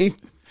 Let's get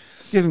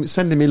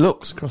sending me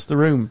looks across the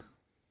room.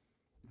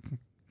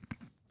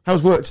 How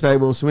was work today,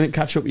 Wilson? We didn't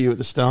catch up with you at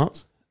the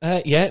start.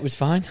 Yeah, it was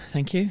fine.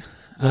 Thank you.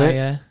 Did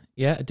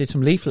I did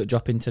some leaflet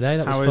dropping today.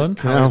 That was fun.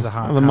 How How's the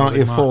how the mighty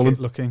housing have fallen.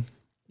 market looking?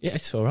 Yeah,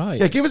 it's all right.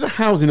 Yeah, give us a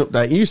housing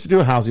update. You used to do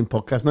a housing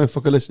podcast. No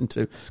fucker listened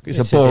to. It's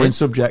Yes, a I boring did.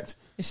 subject.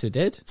 Yes, it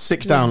did.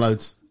 6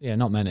 downloads. Yeah,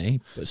 not many,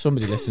 but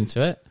somebody listened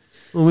to it.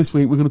 Well, this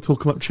week we're going to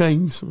talk about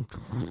chains.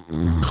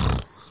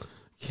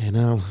 Yeah,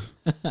 no.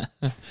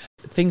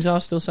 Things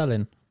are still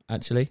selling,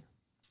 actually.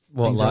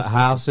 What, Things like are-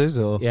 houses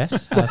or?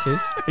 Yes, houses.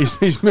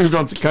 He's moved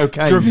on to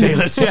cocaine. Drug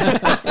dealers,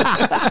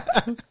 yeah.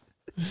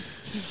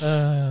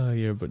 Oh,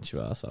 you're a bunch of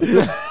arseholes.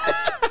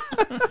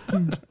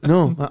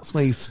 No, that's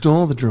where you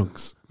store the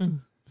drugs.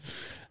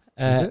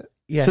 Yeah.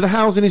 So the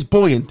housing is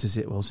buoyant, is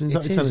it, Wilson? Is that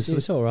what you're telling us?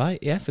 It's all right.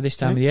 Yeah, for this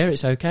time of year,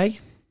 it's okay.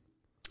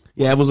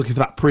 Yeah, everyone's looking for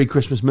that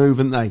pre-Christmas move,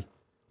 aren't they?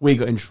 We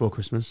got in before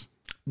Christmas.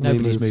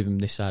 Nobody's moved. moving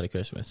this side of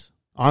Christmas.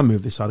 I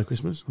moved this side of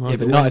Christmas. Yeah,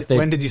 but not if they,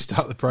 When did you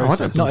start the I don't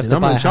process? know. not if they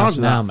I'm buy in a charge house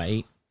of that. now,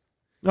 mate.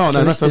 Oh, no,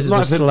 Solicitors not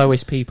are if the they-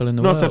 slowest people in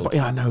the not if world. they-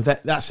 yeah, I know.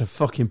 That's a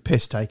fucking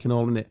piss take and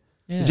all, isn't it?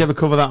 Yeah. Did you ever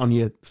cover that on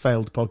your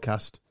failed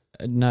podcast?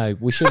 No,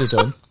 we should have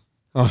done.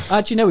 Oh.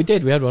 Actually, no, we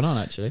did. We had one on,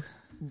 actually.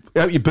 I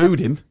hope you booed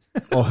him.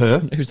 or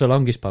her. It was the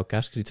longest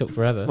podcast because it took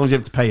forever. As long as you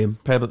have to pay him,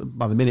 pay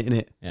by the minute,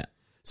 innit? Yeah.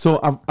 So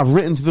I've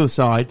written to the other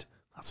side.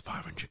 That's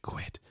 500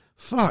 quid.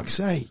 Fuck's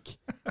sake.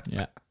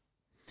 Yeah.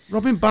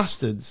 Robbing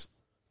bastards.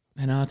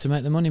 And hard to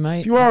make the money,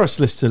 mate. If you are a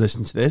solicitor,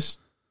 listen to this.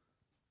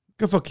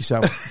 Go fuck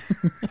yourself.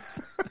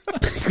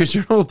 Because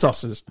you're all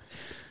tossers.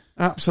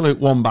 Absolute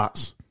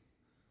wombats.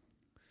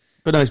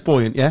 But no, it's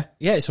buoyant, yeah?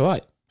 Yeah, it's all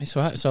right. It's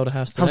all right. I sold a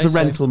house today. How's the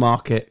rental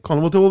market?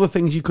 Colin, we'll do all the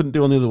things you couldn't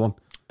do on the other one.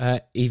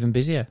 Even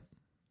busier.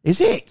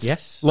 Is it?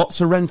 Yes.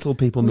 Lots of rental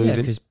people Yeah, moving.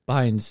 because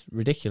buying's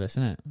ridiculous,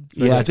 isn't it? It's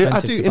really Yeah, I do.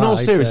 expensive to In all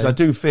buy, seriousness, so- I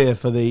do fear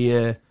for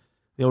the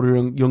older,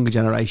 younger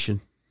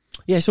generation.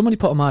 Yeah, somebody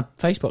put on my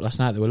Facebook last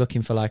night they were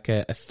looking for like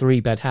a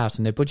 3-bed house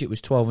and their budget was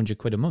 1,200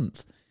 quid a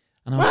month.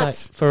 And I was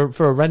What? like,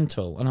 for a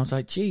rental. And I was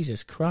like,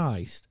 Jesus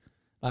Christ.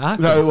 Like, I Is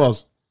that who it could've-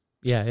 was?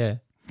 Yeah, yeah.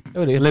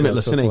 Limitless,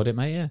 Limitless, isn't he? afford it,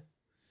 mate, yeah.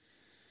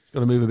 Got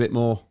to move a bit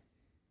more.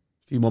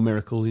 A few more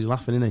miracles. He's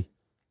laughing, isn't he?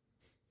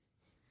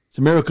 It's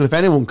a miracle if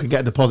anyone can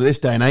get a deposit this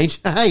day and age.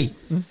 Hey!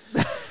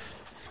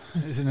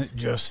 Isn't it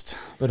just?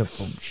 But a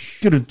bunch.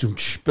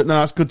 But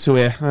no, it's good to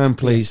hear. I'm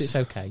pleased. It's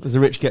okay. As the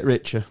rich get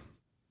richer.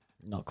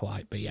 Not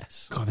quite, but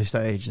yes. God, this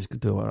day agents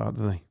could do all right,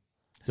 don't they?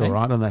 Do Hey? all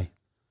right, don't they?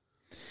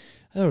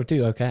 They'll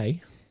do okay. You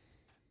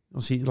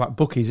don't see like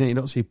bookies, innit? You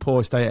don't see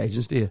poor estate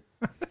agents, do you?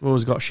 They've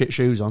always got shit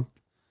shoes on.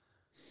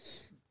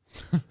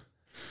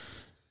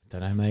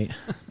 Don't know, mate.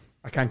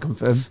 I can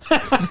confirm.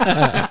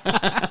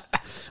 I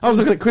was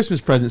looking at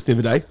Christmas presents the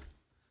other day,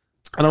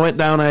 and I went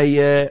down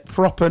a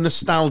proper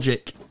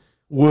nostalgic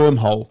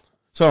wormhole.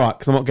 It's all right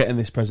because I'm not getting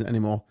this present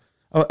anymore.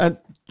 Oh, and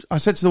I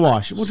said to the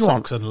wife, "What do you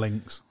want?" Socks and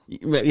links.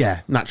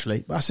 Yeah,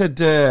 naturally. But I said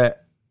a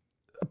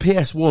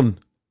PS1.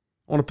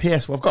 I want a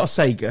PS1. I've got a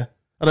Sega.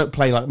 I don't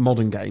play like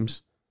modern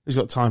games. Who's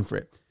got time for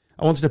it?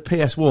 I wanted a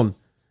PS1,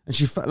 and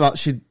she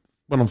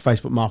went on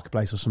Facebook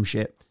Marketplace or some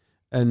shit,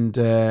 and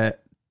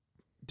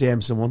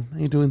DM someone. How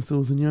you doing,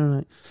 Thorsten? You all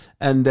right?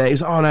 And it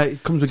was, oh no,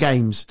 it comes with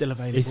games. Still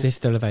available. Is this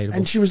still available?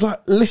 And she was like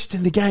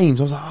listing the games.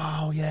 I was like,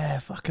 oh yeah,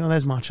 fucking hell,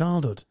 there's my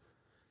childhood.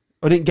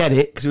 I didn't get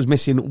it because it was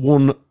missing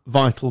one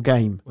vital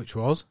game. Which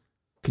was?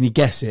 Can you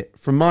guess it?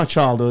 From my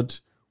childhood,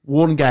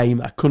 one game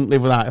I couldn't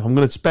live without. If I'm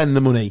going to spend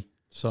the money,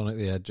 Sonic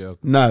the Hedgehog.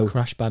 no,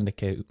 Crash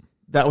Bandicoot.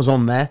 that was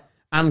on there.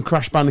 And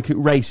Crash Bandicoot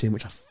Racing,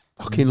 which I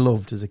fucking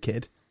loved as a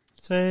kid.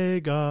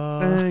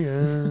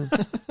 Sega.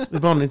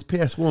 They've on, it's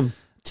PS1.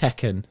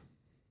 Tekken. Is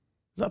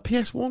that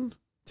PS1?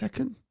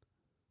 Tekken?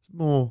 It's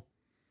more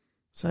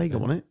Sega,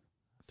 wasn't it?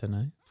 Don't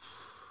know.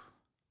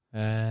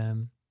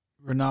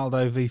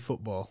 Ronaldo v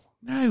football.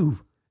 No.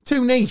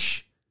 Too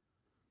niche.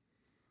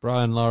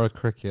 Brian Lara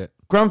Cricket.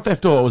 Grand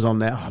Theft Auto was on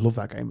there. Oh, I love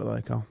that game, by the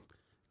way, Carl.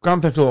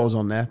 Grand Theft Auto was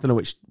on there. Don't know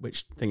which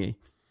thingy.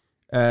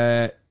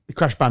 The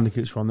Crash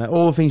Bandicoots were on there.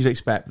 All the things you'd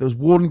expect. There was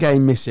one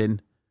game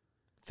missing.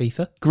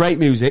 FIFA. Great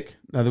music.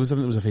 No, I think there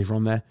was a FIFA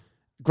on there.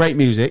 Great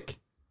music.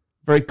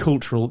 Very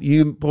cultural.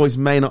 You boys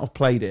may not have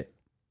played it.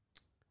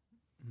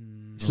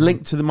 It's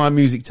linked to my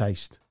music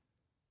taste.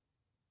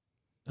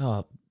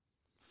 Oh,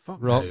 Fuck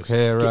Rock knows.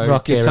 Hero.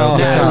 Rock Hero, Guitar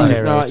Guitar Hero.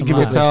 Hero, Right, something give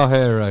like it that. Guitar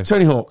Hero.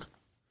 Tony Hawk.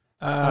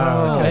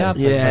 Oh, okay. yeah.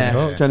 Yeah,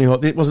 Tony Hawk. Tony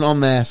Hawk. It wasn't on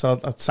there, so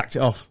I sacked it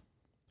off.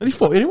 Only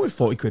 40. It didn't want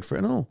 40 quid for it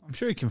and all. I'm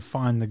sure you can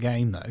find the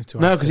game though.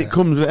 No, because it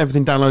comes with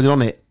everything downloaded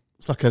on it.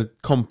 It's like a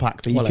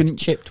compact thing. Well, You like can a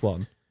chipped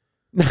one.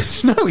 no,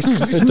 it's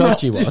because A it's not.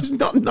 dodgy one. It's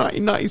not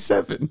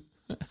 1997.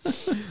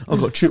 I've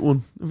got a chip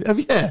one. Have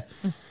you? Yeah.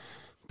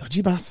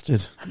 Dodgy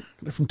bastard.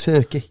 Got it from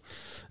Turkey.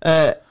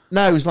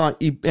 No, it was like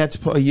you had to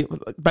put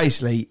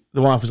basically,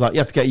 the wife was like, you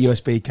have to get a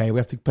USB cable. We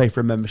have to pay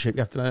for a membership.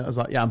 You have to. I was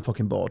like, yeah, I'm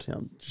fucking bored.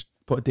 Just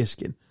put a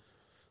disc in.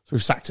 So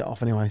we've sacked it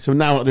off anyway. So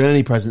now we're not doing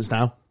any presents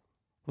now.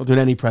 Not doing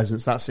any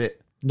presents. That's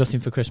it. Nothing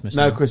for Christmas.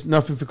 No, now.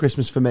 nothing for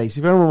Christmas for me. So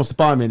if anyone wants to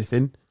buy me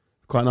anything,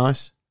 quite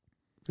nice.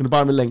 Going to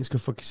buy me links, go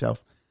fuck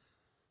yourself.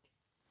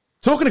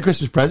 Talking of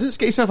Christmas presents,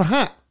 get yourself a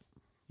hat.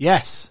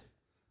 Yes.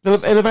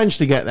 It'll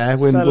eventually get there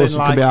when Selling Wilson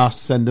can like- be asked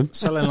to send them.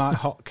 Selling like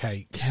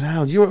hotcakes.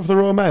 Now, do you work for the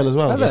Royal Mail as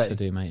well? Have Yes, they? I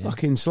do, mate. Yeah.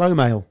 Fucking slow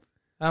mail.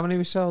 How many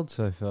we sold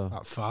so far?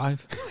 About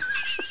 5.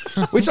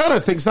 Which I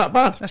don't think's that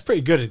bad. That's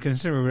pretty good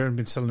considering we've only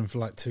been selling them for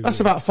like 2 That's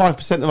years. about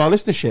 5% of our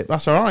listenership.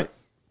 That's all right.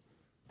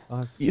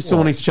 Someone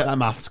What? needs to check that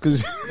maths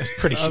because That's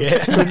pretty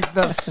shit.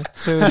 That's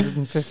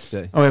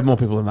 250. we have more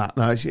people than that.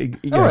 No,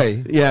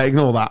 we? Yeah,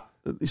 ignore that.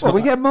 It's Well, not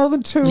we get more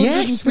than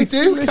 250. Yes, we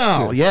do, listeners.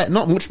 Carl. Yeah,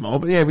 not much more,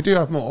 but yeah, we do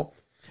have more.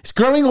 It's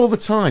growing all the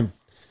time.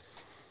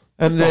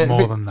 And Not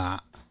more than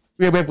that.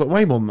 yeah, we've got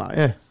way more than that.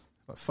 Yeah,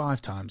 Like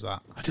 5 times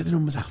that. I do the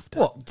numbers after.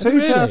 What?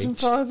 Really?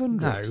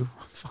 2,500? No.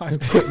 5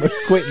 times.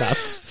 Quick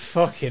maths.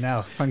 Fucking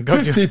hell. Thank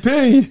God you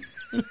 50p.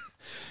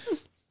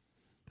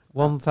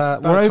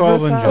 1,000. About We're over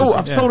 1,200. 1,000. Oh,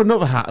 I've sold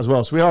another hat as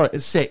well, so we are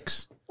at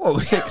 6. What?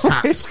 6 We've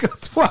hats.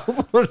 got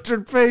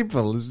 1,200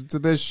 people listen to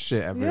this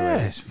shit every Yeah,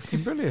 week. it's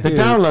fucking brilliant. The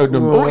download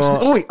number.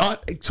 Well,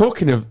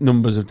 Talking of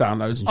numbers of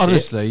downloads and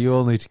honestly, you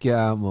all need to get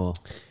out more.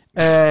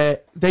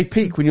 shit, they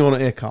peak when you're not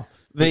here, Carl.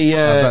 I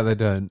bet they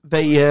don't.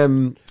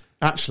 They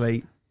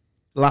actually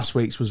last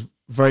week's was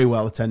very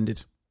well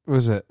attended.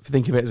 Was it? If you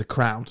think of it as a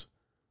crowd,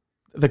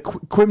 The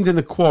Quimmed in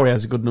the Quarry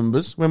has good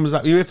numbers. When was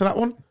that? Were you here for that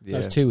one? That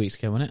was 2 weeks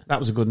ago, wasn't it? That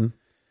was a good one.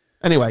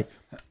 Anyway,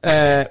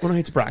 we're not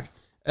here to brag.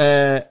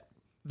 The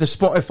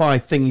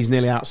Spotify thing is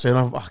nearly out soon.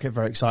 I get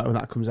very excited when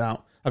that comes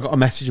out. I got a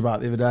message about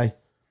it the other day.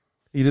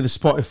 You do the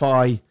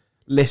Spotify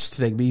list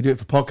thing, but you do it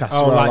for podcasts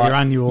as well. Like your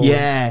annual...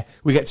 Yeah.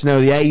 We get to know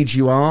the age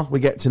you are. We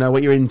get to know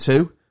what you're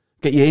into.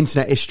 Get your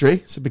internet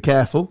history, so be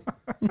careful.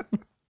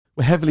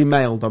 We're heavily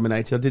male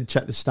dominated. I did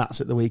check the stats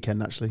at the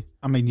weekend, actually.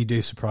 I mean, you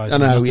do surprise I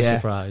me. know, Not a yeah.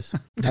 surprise.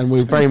 And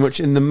we're very much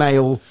in the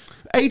male.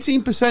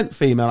 18%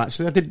 female,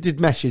 actually. I did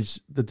message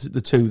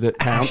the two that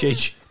count.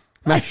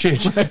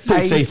 Message.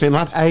 Teething,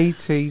 lad.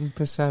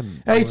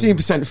 18%.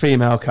 18%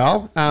 female,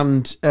 Carl.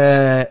 And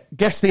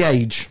guess the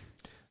age.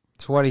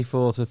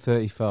 24 to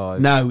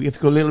 35. No, you have to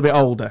go a little bit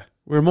older.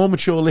 We're a more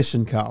mature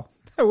listen, Carl.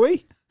 Are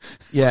we?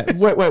 Yeah.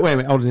 Wait a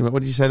minute. Hold on a minute.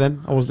 What did you say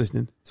then? I was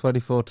listening.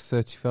 24 to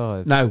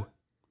 35. No.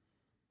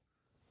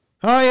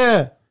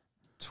 Higher.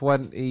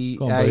 28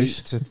 Go on,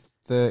 Bruce. to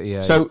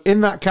 38. So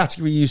in that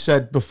category you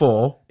said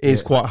before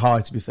is quite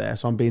high, to be fair.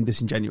 So I'm being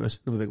disingenuous.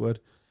 Another big word.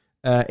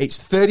 It's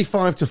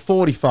 35 to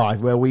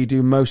 45 where we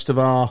do most of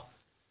our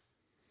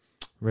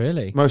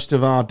Really?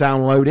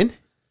 downloading.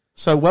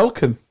 So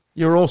welcome.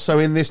 You're also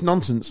in this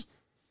nonsense.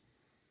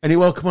 And you're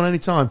welcome on any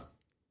time.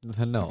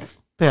 They're not.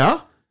 They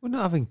are. We're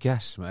not having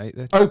guests, mate.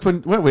 They're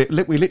Open. Well, we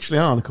literally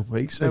are in a couple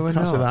of weeks. So No, you we're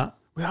can't say not. that.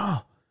 We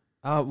are.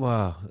 Oh,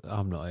 well,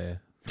 I'm not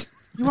here.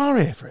 You are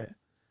here for it.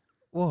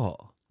 What?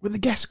 When the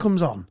guest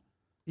comes on.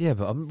 Yeah,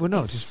 but we're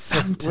not It's just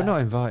Santa. We're not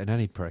inviting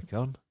any prick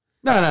on.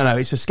 No.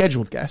 It's a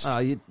scheduled guest.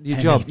 Your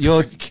job,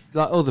 your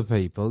like other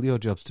people, your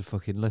job's to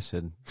fucking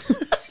listen.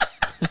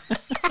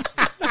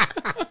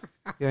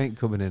 You ain't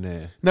coming in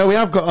here. No, we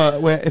have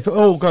got. If it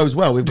all goes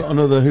well, we've got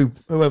another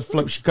whoever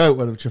floats your goat,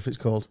 whatever it's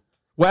called.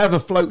 Whatever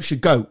floats your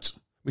goat,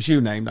 which you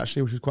named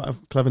actually, which is quite a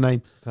clever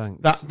name.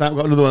 Thanks. That we've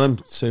got another one of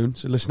them soon.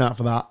 So listen out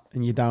for that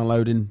in your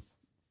downloading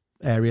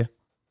area.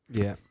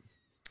 Yeah.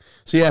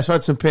 So yeah, so I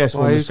had some PS1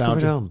 Why who's coming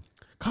nostalgia. on?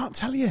 Can't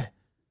tell you.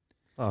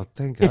 Oh,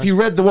 thank If you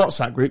read the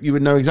WhatsApp group, you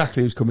would know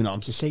exactly who's coming on.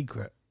 It's a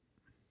secret.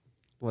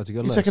 What's he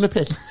got? You List? taking a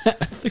piss? I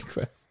think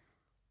we're...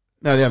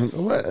 No, they haven't.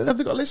 Have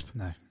they got a lisp?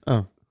 No.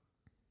 Oh,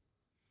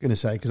 gonna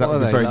say because that What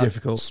would are be they, very like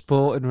difficult.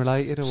 Sporting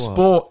related or what?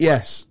 Sport,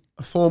 yes.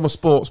 A former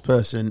sports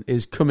person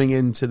is coming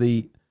into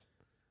the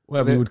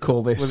whatever you would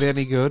call Were this. they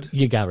any good?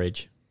 Your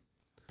garage.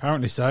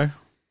 Apparently so.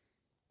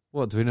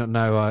 What, do we not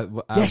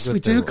know? How Yes, good we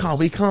they do, was? Carl.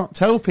 We can't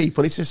tell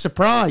people. It's a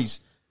surprise.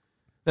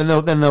 Then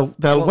they'll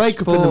What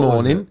wake up in sport the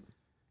was morning.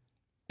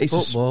 It's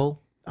Football.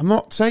 I'm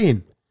not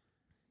saying.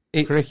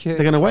 It's, Cricket. They're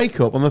going to wake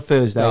up on the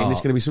Thursday and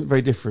it's going to be something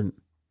very different.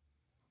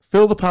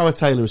 Phil the Power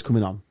Taylor is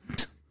coming on.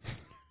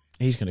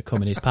 He's going to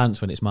come in his pants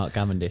when it's Mark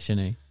Cavendish,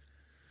 isn't he?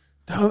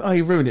 Oh,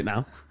 you ruined it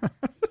now.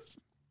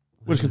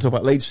 We're just going to talk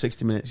about Leeds for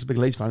 60 minutes. He's a big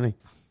Leeds fan, isn't he?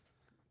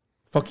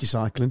 Fuck your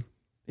cycling.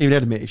 Even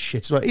Ed admit his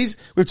shit as well.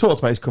 We've talked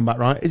about his comeback,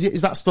 right?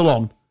 Is that still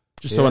on?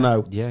 Just so I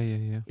know.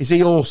 Yeah. Is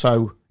he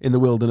also in the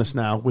wilderness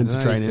now, winter I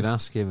don't know, training? You can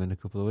ask him in a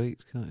couple of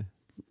weeks, can't you?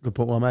 Good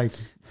point well made.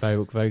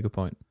 Very good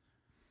point.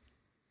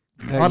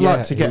 I'd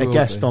like to get a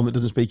guest on that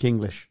doesn't speak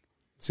English.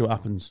 See what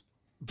happens.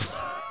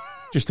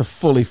 Just a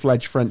fully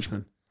fledged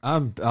Frenchman.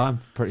 I'm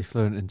pretty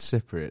fluent in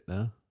Cypriot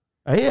now.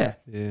 Oh, yeah.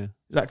 Yeah.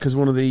 Is that because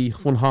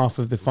one half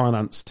of the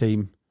finance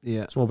team,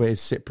 Yeah. small bit, is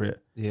Cypriot?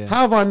 Yeah.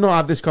 How have I not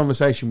had this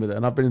conversation with her?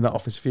 And I've been in that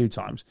office a few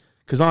times.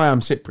 Because I am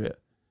Cypriot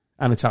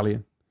and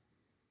Italian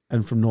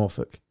and from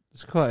Norfolk.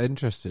 It's quite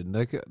interesting.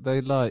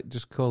 They like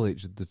just call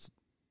each other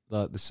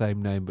like the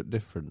same name but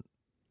different.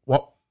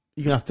 What?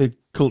 You're going to have to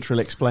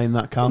culturally explain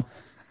that, Carl.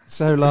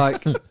 So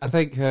like, I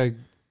think her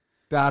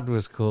dad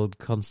was called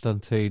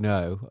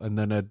Constantino, and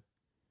then her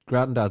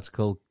granddad's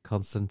called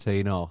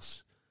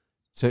Konstantinos.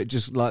 So it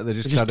just like they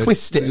just They just kind of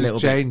twist it a little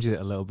bit. change it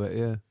a little bit.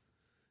 Yeah,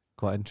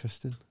 quite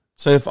interesting.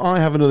 So if I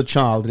have another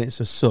child and it's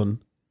a son,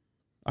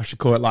 I should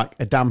call it like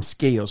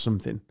Adamski or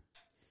something.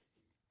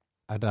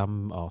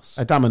 Adamos.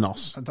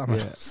 Adamanos.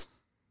 Yes.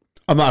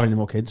 I'm not having any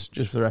more kids,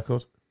 just for the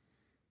record.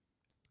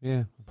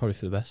 Yeah. Probably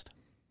for the best.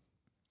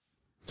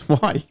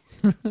 Why?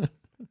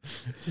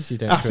 Just you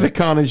don't After the trip.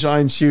 carnage I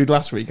ensued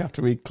last week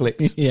after we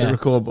clicked Yeah. the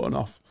record button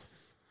off.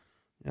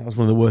 Yeah, that was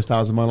one of the worst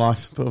hours of my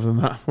life. But other than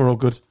that, we're all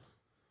good.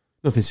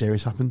 Nothing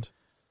serious happened.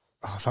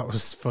 Oh, that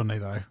was funny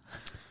though.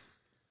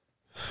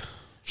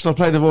 Shall I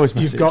play the voice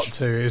message? You've got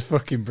to. It's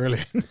fucking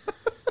brilliant.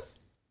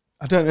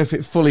 I don't know if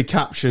it fully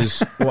captures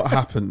what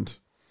happened.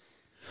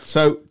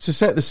 So, to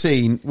set the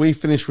scene, we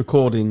finished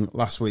recording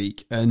last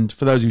week, and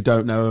for those who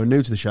don't know or are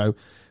new to the show,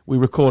 we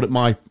record at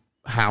my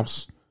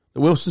house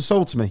that Wilson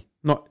sold to me.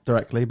 Not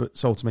directly, but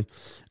sold to me.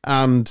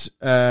 And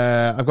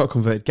I've got a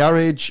converted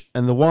garage,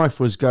 and the wife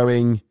was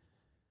going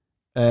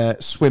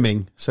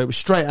swimming. So it was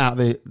straight out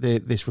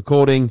this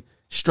recording,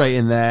 straight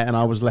in there, and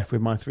I was left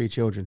with my 3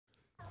 children.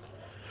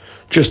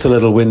 Just a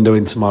little window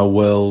into my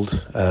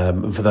world,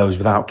 and for those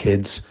without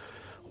kids,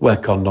 wear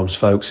condoms,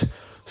 folks.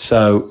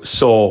 So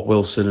saw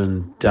Wilson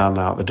and Dan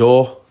out the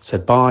door,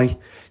 said bye,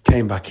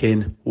 came back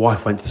in,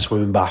 wife went to the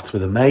swimming bath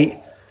with a mate.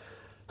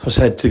 So I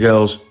said to the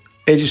girls,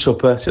 Here's your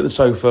supper. Sit on the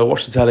sofa,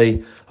 watch the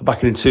telly. I'm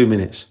back in 2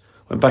 minutes.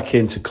 Went back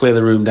in to clear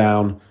the room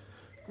down,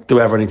 do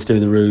whatever I need to do in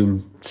the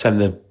room,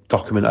 send the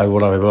document over,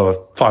 whatever, blah,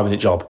 blah, 5-minute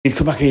job. He's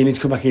come back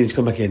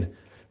in.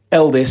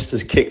 Eldest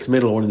has kicked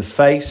middle one in the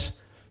face.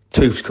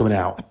 Tooth's coming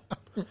out.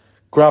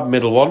 Grab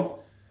middle one,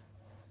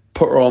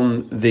 put her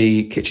on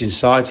the kitchen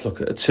side to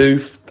look at her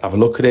tooth, have a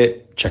look at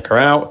it, check her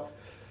out,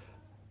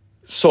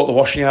 sort the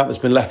washing out that's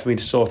been left for me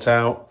to sort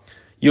out.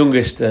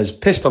 Youngest has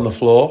pissed on the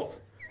floor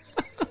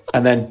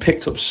and then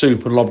picked up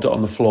soup and lobbed it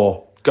on the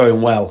floor,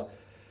 going well.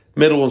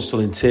 Middle one's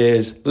still in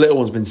tears. Little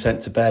one's been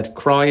sent to bed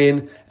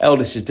crying.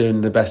 Eldest is doing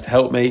the best to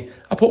help me.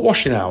 I put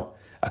washing out.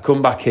 I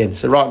come back in.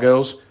 Said, right,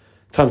 girls,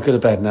 time to go to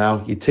bed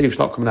now. Your tooth's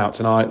not coming out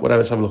tonight. Whatever,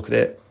 let's have a look at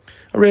it.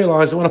 I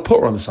realised that when I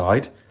put her on the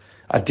side,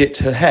 I dipped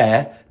her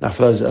hair. Now,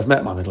 for those that have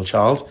met my middle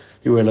child,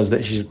 you realise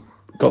that she's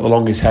got the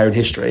longest hair in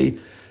history,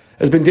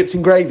 has been dipped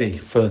in gravy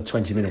for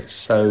 20 minutes.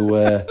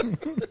 So,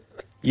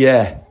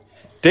 yeah,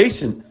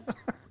 decent.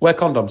 Wear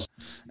condoms.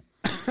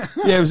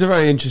 Yeah, it was a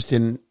very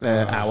interesting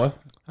hour.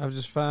 I've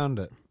just found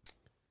it.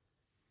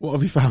 What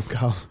have you found,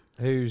 Carl?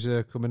 Who's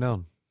coming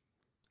on?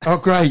 Oh,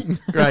 great.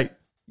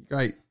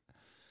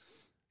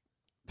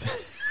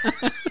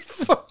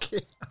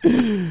 Fucking.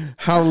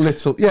 How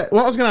little. Yeah,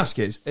 what I was going to ask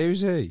is,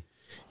 Who's he?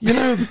 you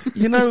know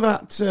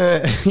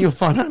that you'll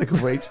find out in a couple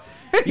of weeks.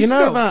 You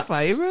know that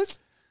famous?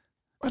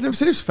 I never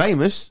said he was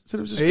famous. I said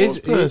he was a He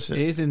sports is, person.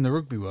 he is in the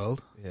rugby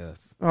world. Yeah.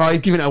 Oh, you're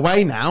giving it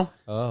away now,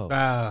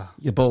 Oh.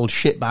 you bald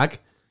shitbag.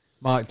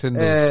 Mike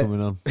Tyndall's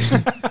coming on.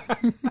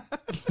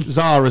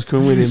 Zara's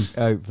coming with him.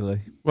 Hopefully.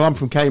 Well, I'm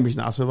from Cambridge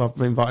now, so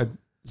I've invited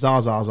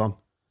Zaza's on.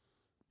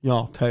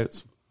 Yeah,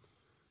 totes.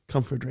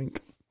 Come for a drink.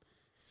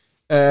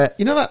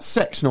 You know that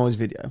sex noise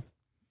video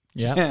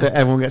Yeah. that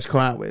everyone gets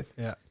caught out with?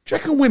 Yeah. Do you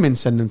reckon women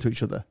send them to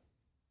each other?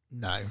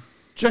 No.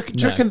 Do you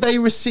reckon they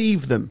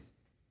receive them?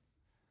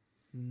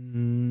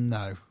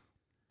 No.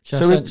 Shall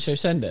I send it? Shall we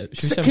send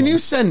Can one? you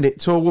send it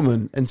to a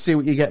woman and see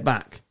what you get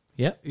back?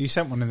 Yep. You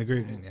sent one in the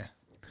group, didn't you?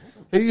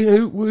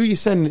 Who are you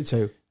sending it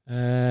to?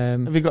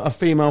 Have you got a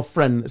female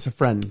friend that's a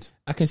friend?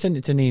 I can send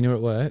it to Nina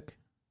at work.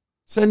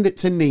 Send it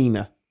to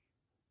Nina.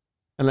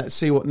 And let's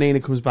see what Nina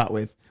comes back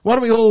with. Why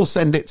don't we all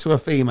send it to a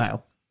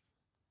female?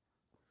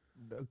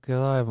 Because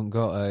I haven't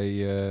got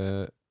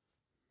a...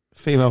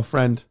 Female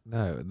friend.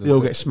 no. They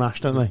all get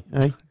smashed, don't they?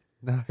 Eh?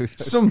 No.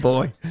 Some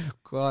boy.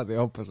 Quite the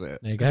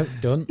opposite. There you go.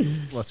 Done.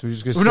 What, we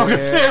just gonna We're not going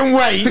to sit and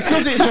wait.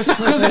 Because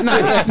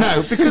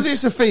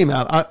it's a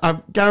female, I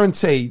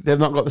guarantee they've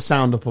not got the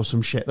sound up or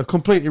some shit. They'll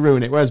completely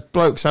ruin it. Whereas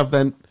blokes have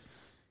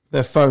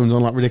their phones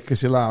on like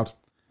ridiculously loud.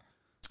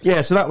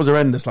 Yeah, so that was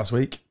horrendous last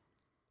week.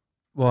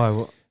 Why?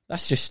 What?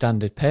 That's just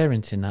standard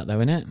parenting, that though,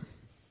 isn't it?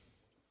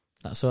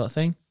 That sort of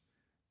thing.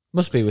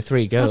 Must be with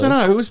 3 girls. I don't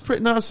know. It was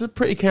it's a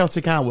pretty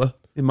chaotic hour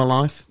in my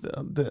life.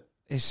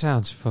 It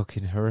sounds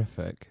fucking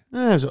horrific.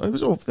 Yeah, it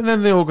was awful. And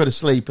then they all go to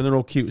sleep and they're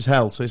all cute as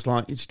hell. So it's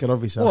like, you just get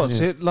over yourself.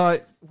 What's yeah. it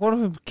like? One of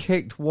them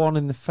kicked one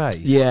in the face.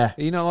 Yeah.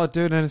 Are you not like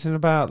doing anything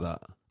about that?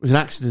 It was an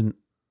accident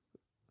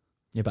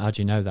Yeah, but how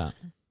do you know that?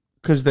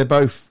 because they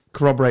both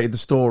corroborated the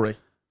story.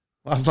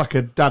 I was like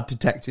a dad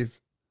detective.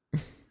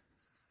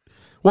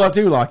 What I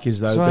do like is,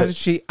 though, So how that did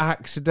she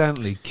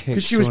accidentally kick?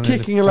 because she was someone in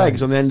kicking the her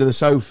legs face? on the end of the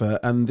sofa,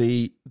 and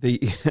the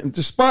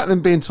despite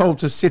them being told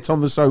to sit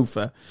on the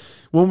sofa,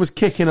 one was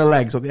kicking her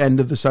legs at the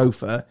end of the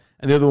sofa,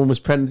 and the other one was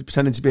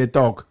pretending to be a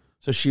dog.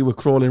 So she was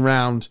crawling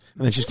round,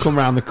 and then she's come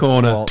round the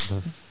corner What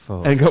the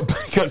fuck? and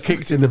got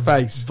kicked in the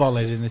face.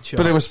 Volleyed in the chop.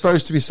 But they were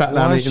supposed to be sat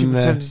down Why is she eating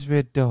pretending their... to be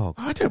a dog?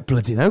 I don't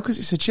bloody know, because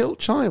it's a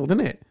child, isn't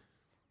it?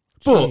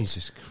 But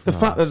Jesus Christ. the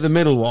fact that the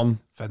middle one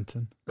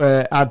Fenton.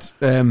 had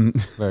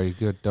Very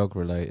good dog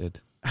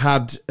related.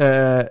 had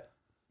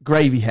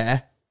gravy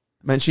hair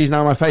meant she's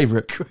now my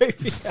favourite.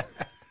 Gravy.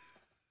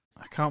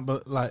 I can't,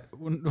 but like,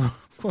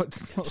 what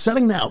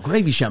Selling now,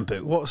 gravy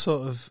shampoo. what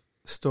sort of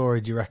story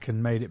do you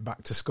reckon made it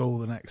back to school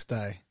the next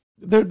day?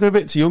 They're a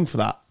bit too young for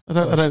that.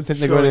 I don't think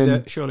they're going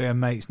in. Surely her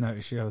mates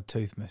noticed she had a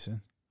tooth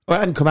missing. Well, it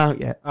hadn't come out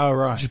yet. Oh,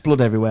 right. Just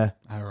blood everywhere.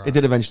 Oh, right. It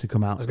did eventually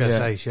come out. I was going to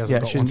say, she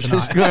hasn't got one she's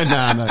tonight. going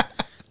down. No.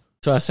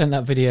 So I sent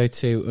that video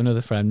to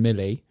another friend,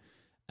 Millie.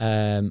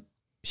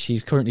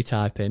 She's currently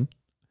typing,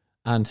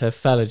 and her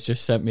fella's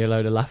just sent me a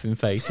load of laughing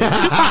faces.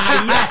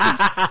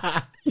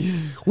 Yes!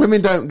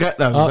 Women don't get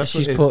those. Oh, That's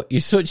she's what it put,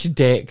 "You're such a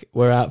dick,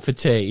 we're out for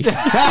tea." is.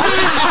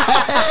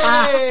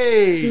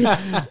 Hey!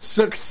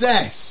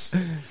 Success.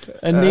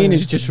 And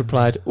Nina's just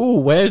replied, "Ooh,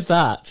 where's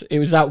that?" It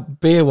was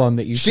that beer one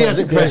that you She sent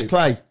hasn't the pressed group.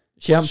 play.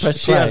 She hasn't pressed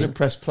She play. hasn't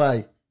pressed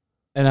play.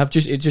 And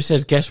it just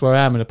says, "Guess where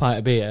I am," and a pint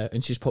of beer.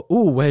 And she's put,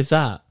 "Ooh, where's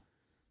that?"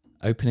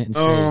 Open it and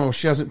see. Oh,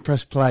 she hasn't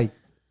pressed play.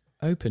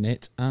 Open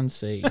it and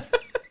see.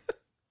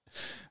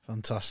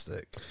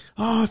 Fantastic.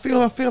 Oh, I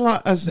feel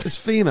like as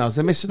females,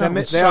 they're missing out on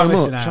They so are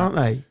missing much, out. aren't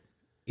they?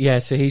 Yeah,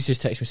 so he's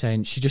just texted me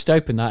saying, "She just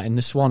opened that in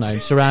the Swan Home,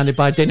 surrounded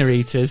by dinner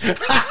eaters."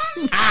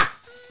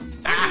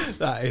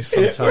 That is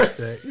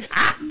fantastic.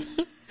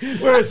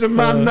 Whereas a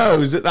man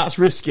knows that that's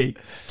risky.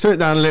 Turn it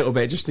down a little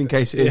bit just in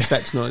case it is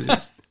sex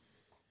noises.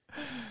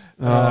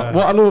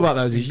 What I love about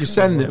those is you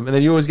send them and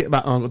then you always get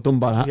back, oh, I got done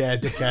by that. Yeah,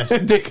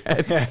 dickhead.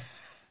 Dickhead.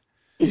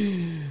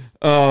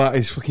 Oh, that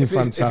is fucking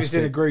fantastic. If it's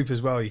in a group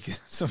as well, you can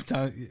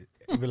sometimes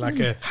it'll be like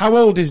a. How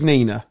old is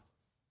Nina?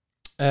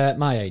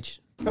 My age.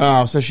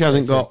 Oh, so she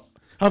hasn't got...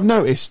 I've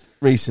noticed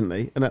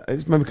recently, and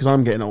it's maybe because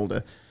I'm getting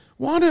older,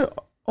 why do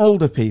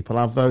older people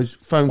have those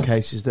phone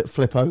cases that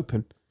flip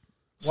open?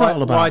 What's that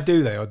all about? Why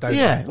do they or don't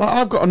Yeah, they? like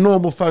I've got a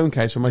normal phone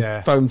case where my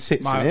Yeah. phone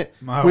sits My- in it.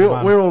 my old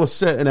man. We're all a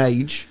certain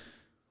age.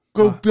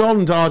 Go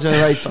beyond our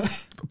generation,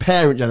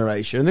 parent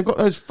generation. They've got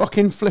those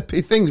fucking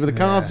flippy things with the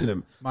cards in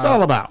them. What's that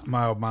all about?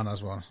 My old man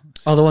has one.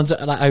 Oh, the ones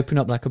that like open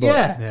up like a book.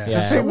 Yeah.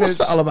 Yeah. So what's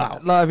that all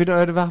about? Like, have you not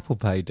heard of Apple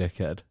Pay,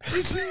 dickhead?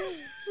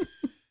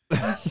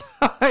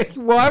 Like,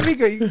 why do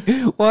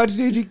you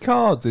need your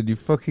cards in your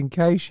fucking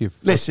case, you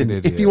fucking Listen,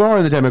 idiot? if you are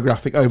in the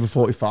demographic over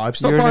 45,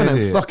 stop You're an buying them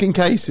idiot. fucking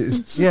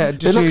cases. Yeah,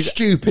 they look use,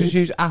 stupid. Just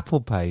use Apple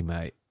Pay,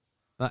 mate.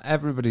 Like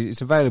everybody,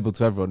 it's available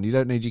to everyone. You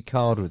don't need your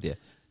card with you.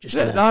 I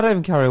don't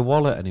even carry a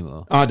wallet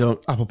anymore. I don't.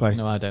 Apple Pay.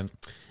 No, I don't.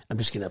 I'm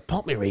just going to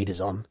pop my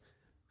readers on,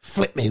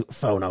 flip my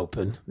phone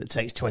open. That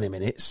takes 20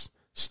 minutes.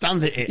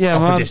 Stand it Yeah,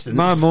 off my, a distance.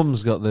 my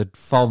mum's got the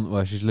font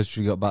where she's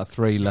literally got about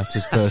 3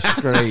 letters per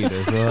screen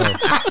as well.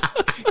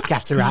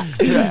 Cataracts.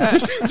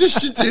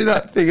 just should do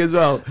that thing as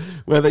well,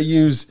 where they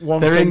use One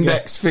their finger.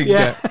 index finger.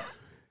 Yeah.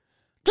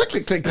 Click,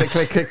 click, click, click,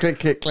 click, click, click,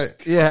 click,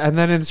 click. Yeah, and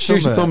then in the Shoot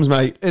your summer, thumbs,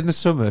 mate. in the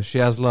summer, she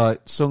has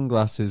like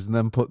sunglasses and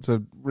then puts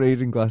her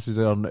reading glasses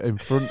on in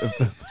front of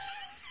them.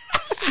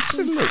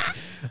 Look,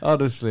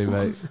 honestly,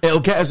 mate, It'll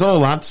get us all,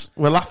 lads.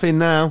 We're laughing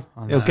now.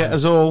 It'll get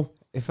us all.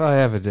 if I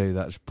ever do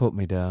that, just put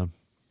me down.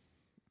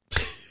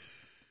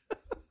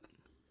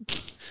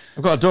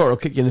 I've got a daughter. I'll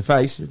kick you in the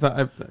face. If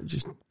that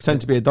just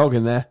pretend to be a dog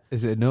in there.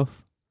 Is it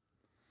enough?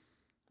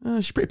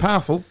 She's pretty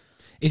powerful.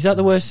 Is that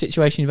the worst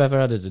situation you've ever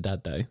had as a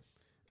dad, though?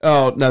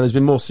 Oh no, there's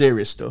been more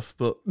serious stuff,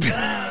 but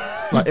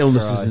like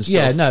illnesses and stuff.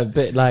 Yeah, no,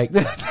 but like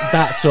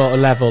that sort of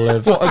level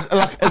of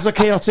What as a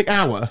chaotic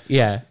hour?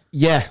 yeah.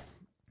 Yeah,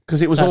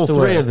 because it was That's all the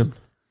three worst. of them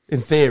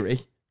in theory.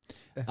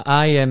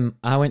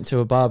 I went to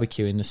a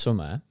barbecue in the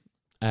summer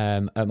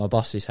at my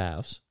boss's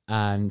house,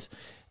 and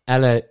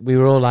Ella, we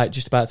were all like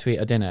just about to eat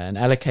our dinner, and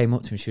Ella came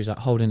up to me. She was like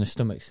holding her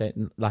stomach,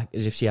 saying, like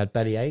as if she had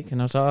bellyache,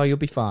 and I was like, "Oh, you'll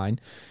be fine."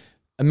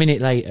 A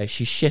minute later,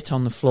 she shit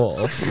on the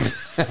floor.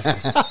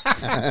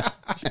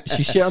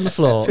 She shit on the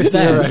floor.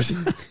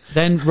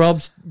 Then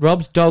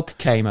Rob's dog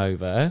came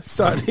over,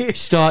 started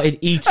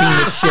eating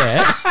the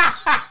shit.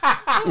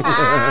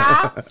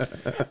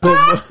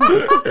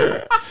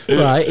 But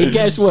right, it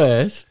gets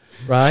worse.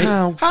 Right,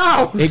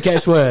 How? it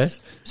gets worse.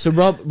 So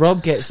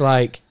Rob gets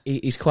like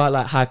he's quite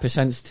like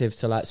hypersensitive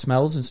to like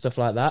smells and stuff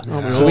like that.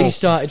 So he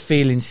started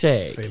feeling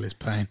sick. Feel his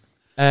pain.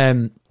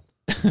 The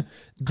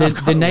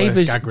got the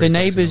worst gag reflex in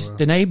the world.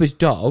 neighbour's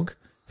dog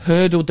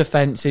hurdled the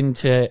fence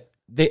into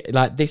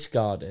this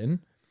garden,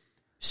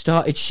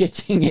 started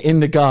shitting in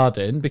the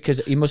garden because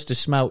he must have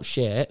smelt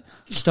shit.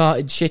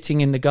 Started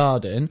shitting in the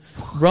garden.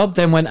 Rob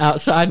then went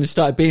outside and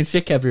started being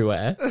sick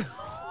everywhere.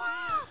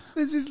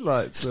 This is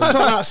like It's like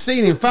that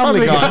scene in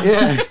Family Guy,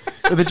 yeah,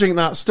 where they drink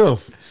that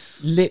stuff.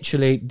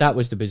 Literally, that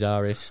was the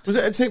bizarrest. Was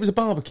it? I'd say it was a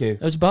barbecue.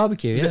 It was a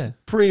barbecue, Was yeah. it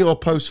pre or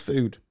post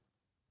food?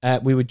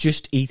 We were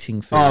just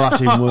eating food. Oh,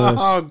 that's even worse.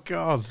 Oh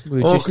God.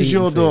 We were Or just because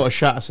eating your food. daughter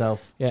shat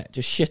herself. Yeah,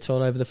 just shit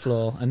all over the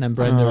floor, and then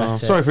Brenda Oh,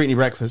 ate it. sorry for eating your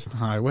breakfast.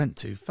 I went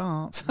too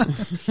far.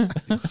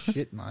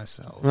 Shit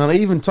myself. Well,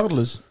 even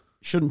toddlers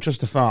shouldn't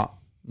trust a fart.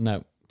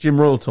 No. Jim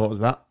Royal taught us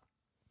that.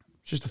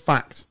 It's just a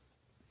fact.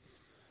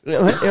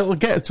 It'll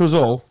get to us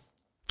all.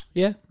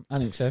 Yeah, I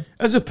think so.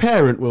 As a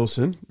parent,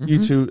 Wilson, you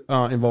two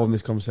aren't involved in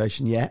this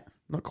conversation yet.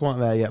 Not quite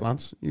there yet,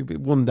 lads. You'll be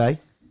one day.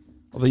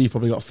 Although you've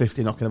probably got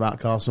 50 knocking about a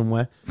car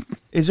somewhere.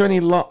 Is there any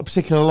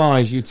particular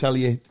lies you tell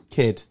your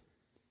kid?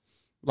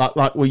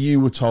 Like what you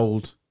were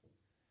told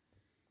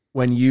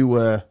when you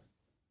were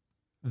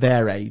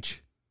their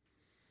age?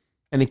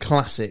 Any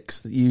classics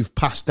that you've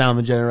passed down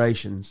the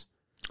generations?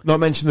 Not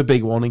mention the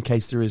big one in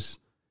case there is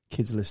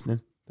kids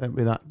listening. Don't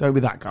be that guy. Don't be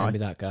that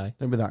guy.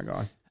 Don't be that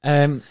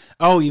guy.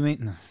 Oh, you mean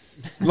no.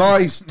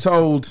 Lies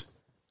told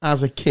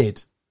as a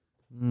kid.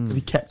 Have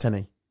you kept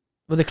any?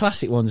 Well, the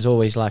classic one's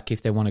always like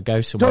if they want to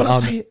go somewhere.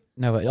 Don't say it.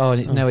 No,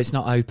 it's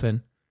not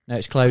open. No,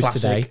 it's closed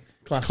Classic. today.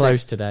 Classic. It's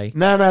closed today.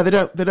 No, they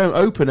don't. They don't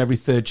open every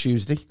third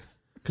Tuesday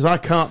because I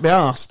can't be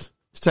asked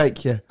to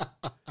take you.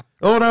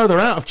 Oh no, they're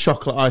out of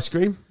chocolate ice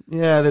cream.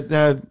 Yeah,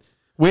 they're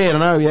weird. I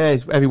know. Yeah,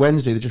 it's every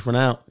Wednesday they just run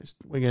out.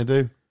 What are you going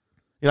to do?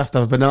 You'll have to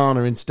have a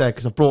banana instead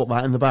because I've brought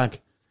that in the bag.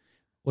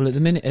 Well, at the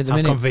minute,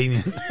 How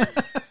convenient.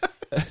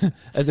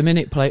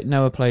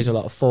 Noah plays a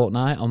lot of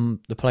Fortnite on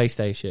the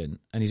PlayStation,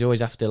 and he's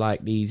always after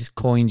like these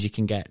coins you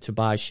can get to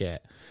buy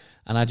shit.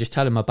 And I just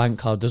tell him my bank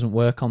card doesn't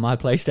work on my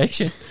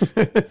PlayStation,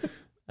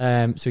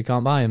 so he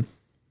can't buy them.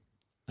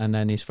 And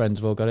then his friends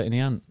have all got it, and he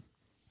hasn't.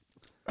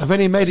 Have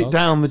any made So? it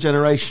down the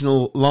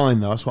generational line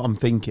though? That's what I'm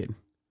thinking.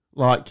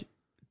 Like,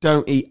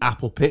 don't eat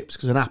apple pips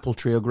because an apple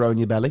tree will grow in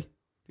your belly.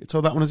 You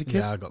told that one as a kid?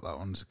 Yeah, I got that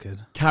one as a kid.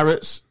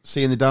 Carrots,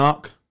 see in the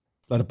dark.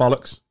 Load of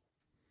bollocks.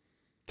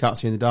 Can't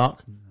see in the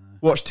dark.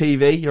 Watch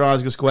TV, your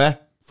eyes go square.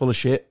 Full of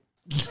shit.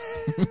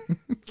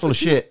 Full of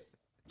shit.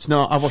 It's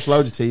not. I've watched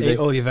loads of TV. Eat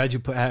all your veg, you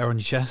put hair on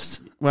your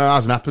chest. Well, it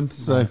hasn't happened,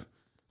 so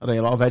I don't eat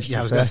a lot of veg. Yeah,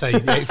 I was going to say you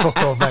ate fuck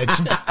all veg.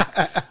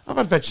 I've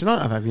had veg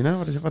tonight, I've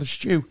had a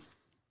stew.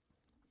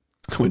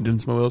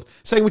 Wyndham's my world.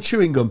 Same with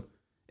chewing gum.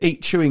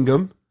 Eat chewing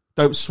gum.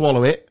 Don't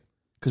swallow it,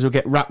 because it'll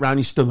get wrapped around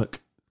your stomach.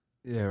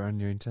 Yeah, around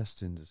your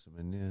intestines or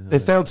something, yeah. They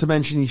failed to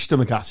mention your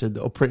stomach acid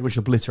that'll pretty much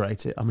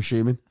obliterate it, I'm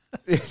assuming.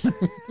 It's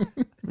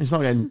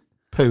not getting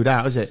pooed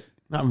out, is it?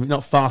 Not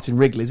farting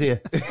Wrigley's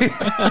here.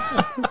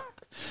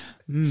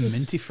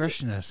 Minty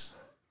freshness.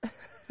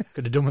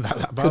 Could have done without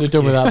that barbecue. Could have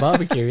done with that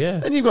barbecue, yeah.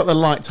 Then you've got the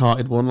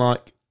light-hearted one,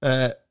 like,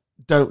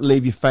 don't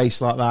leave your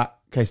face like that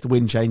in case the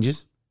wind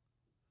changes.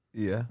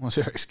 Yeah. What's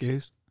your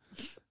excuse?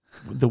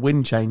 The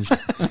wind changed.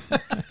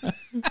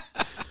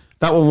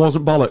 That one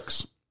wasn't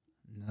bollocks.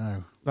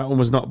 No. That one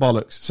was not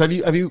bollocks. So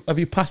have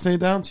you passed any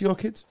down to your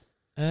kids?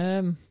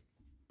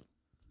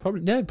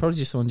 Probably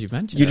just the ones you've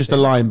mentioned. You're just a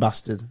lying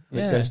bastard that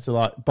Yeah. goes to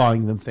like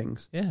buying them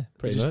things. Yeah,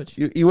 pretty much.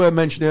 You were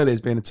mentioned earlier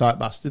as being a tight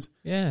bastard.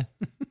 Yeah,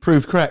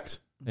 Proved correct.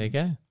 there you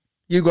go.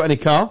 You got any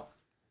car?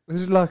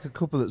 There's like a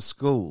couple at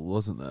school,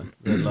 wasn't there?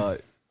 That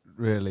like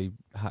really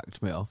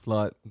hacked me off.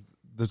 Like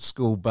the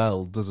school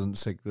bell doesn't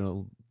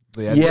signal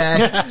the end.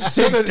 Yeah,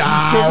 sit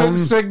down. Doesn't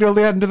signal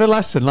the end of the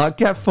lesson. Like,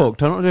 get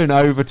fucked. I'm not doing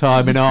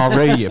overtime in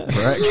RE, you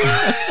prick.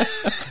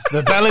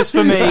 The bell is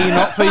for me,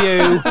 not for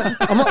you.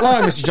 I'm not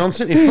lying, Mr.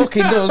 Johnson. It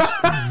fucking does.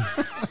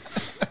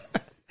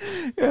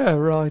 Yeah,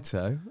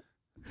 righto.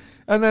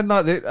 And then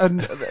like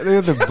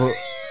the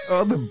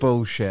other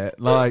bullshit,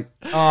 like,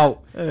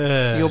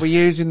 you'll be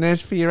using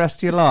this for your rest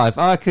of your life.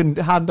 I can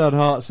hand on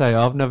heart say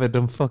I've never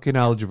done fucking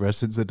algebra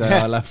since the day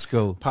I left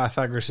school.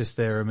 Pythagoras'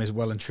 theorem is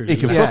well and truly You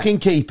can left. fucking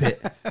keep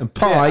it. And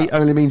pie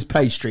only means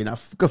pastry. Now,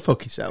 go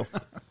fuck yourself.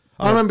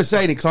 I remember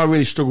saying it because I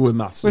really struggle with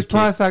maths. Was as a kid.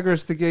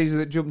 Pythagoras the geezer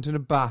that jumped in a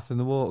bath and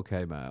the water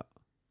came out?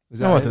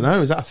 Was Oh, I him? don't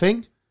know. Is that a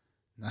thing?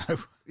 No.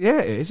 Yeah,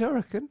 it is, I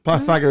reckon.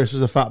 Pythagoras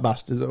was a fat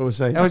bastard that always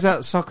say. Oh, was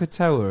that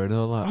Sokotoa and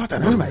all that? I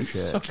don't know, mate.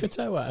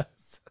 Sokotoa.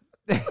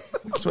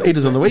 That's what he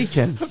does on the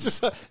weekend. I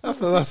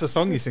thought that's a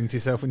song you sing to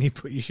yourself when you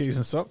put your shoes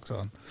and socks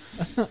on.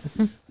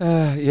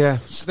 Yeah.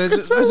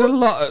 There's a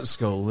lot at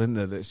school, isn't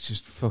there, that's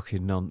just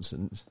fucking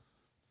nonsense.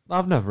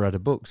 I've never read a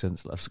book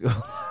since left school.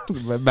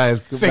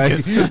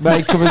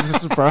 may come as a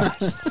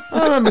surprise.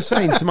 I remember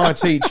saying to my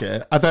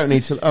teacher, I don't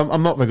need to,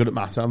 I'm not very good at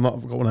maths, I've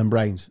not got one of them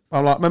brains. I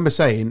remember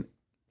saying,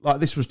 like,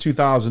 this was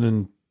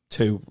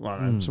 2002, I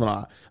don't know, something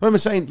like that. I remember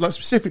saying, like,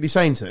 specifically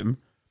saying to him,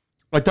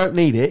 I don't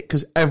need it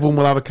because everyone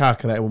will have a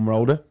calculator when we're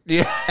older.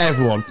 Yeah.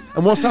 Everyone.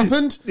 And what's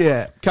happened?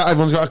 Yeah.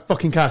 Everyone's got a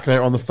fucking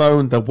calculator on the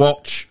phone, their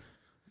watch,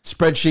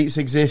 spreadsheets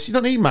exist. You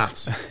don't need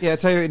maths. Yeah, I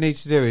tell you what you need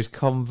to do is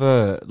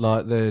convert,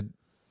 like, the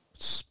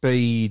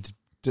speed,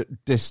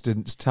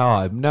 distance,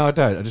 time. No, I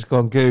don't. I just go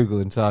on Google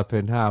and type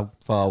in how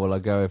far will I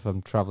go if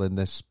I'm travelling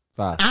this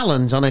fast.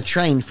 Alan's on a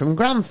train from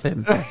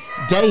Grantham.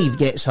 Dave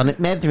gets on at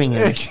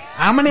Metheringham.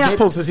 How many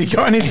apples has he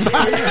got in his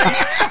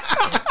bag?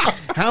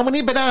 How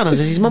many bananas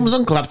has his mum's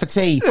uncle had for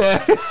tea?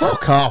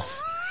 Fuck off.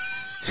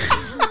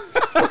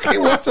 Fucking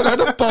what a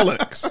load of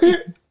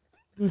bollocks.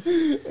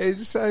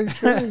 It's so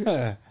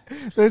true.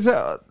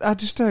 I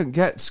just don't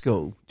get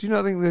school. Do you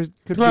not think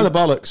there Load of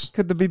bollocks.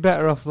 could there be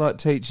better off like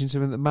teaching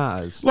something that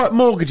matters? Like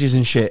mortgages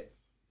and shit.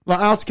 Like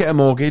how to get a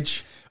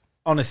mortgage.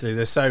 Honestly,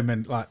 there's so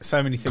many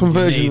things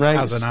Conversion you need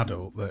rates. as an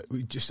adult that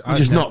we just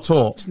Not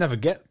taught. Just never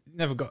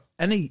got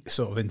any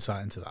sort of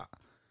insight into that.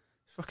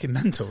 It's fucking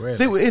mental,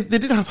 really. They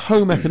did have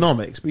home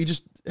economics, but you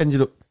just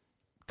ended up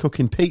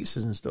cooking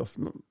pizzas and stuff.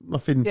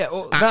 Nothing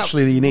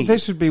actually that you need.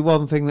 This would be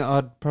one thing that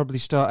I'd probably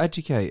start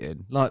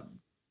educating, like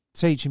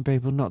teaching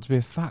people not to be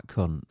a fat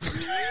cunt.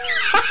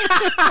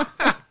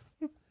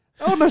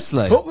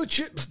 Honestly. Put the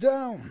chips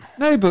down.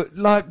 No, but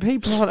like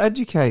people aren't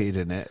educated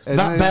in it. And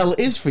That bell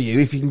is for you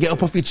if you can get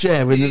up off your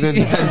chair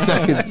within 10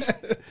 seconds.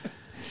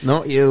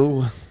 Not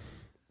you.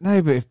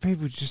 No, but if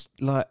people just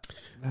like...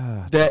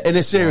 In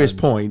a serious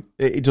point,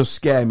 it does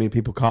scare me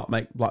people can't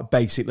make like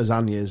basic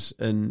lasagnas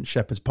and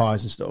shepherd's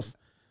pies and stuff.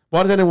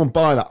 Why does anyone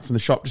buy that from the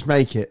shop? Just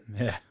make it.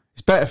 Yeah.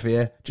 It's better for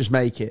you. Just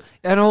make it.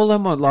 And all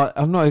them, like,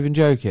 I'm not even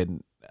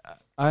joking.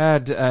 I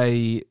had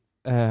I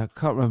can't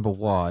remember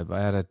why, but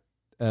I had a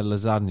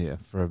lasagna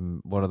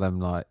from one of them,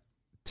 like,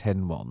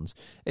 tin ones.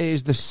 It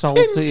is the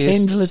saltiest...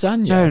 Tinned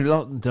lasagna? No,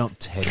 not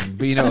tin,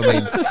 but you know what I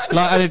mean. Like,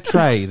 I had a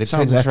tray, the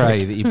tin Sounds tray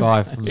epic. that you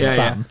buy from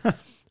Spam.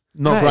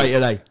 Not Mate. great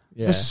today.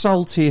 Yeah. The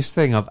saltiest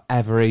thing I've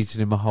ever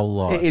eaten in my whole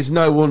life. It is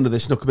no wonder they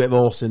snuck a bit of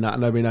horse in that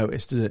and nobody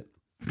noticed, is it?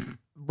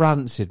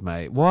 Rancid,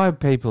 mate. Why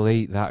people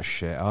eat that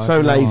shit? I have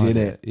So no lazy,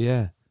 idea. innit?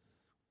 Yeah.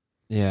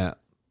 Yeah.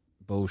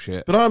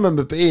 Bullshit. But I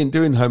remember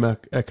doing home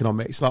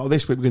economics. Like,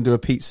 this week we're going to do a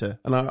pizza.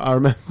 And I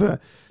remember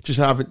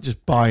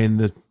just buying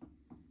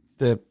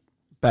the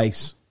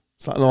base.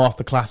 It's like half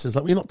the classes.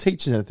 Like, well, you're not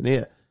teaching anything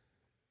here.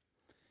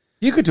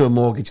 You could do a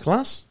mortgage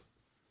class.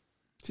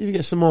 See if you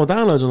get some more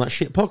downloads on that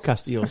shit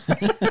podcast of yours.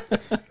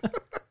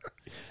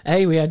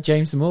 Hey, we had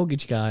James the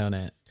Mortgage Guy on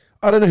it.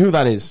 I don't know who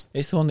that is.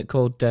 It's the one that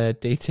called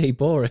DT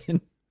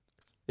Boring.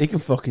 He can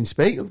fucking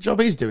speak. The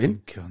job he's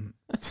doing. Cunt.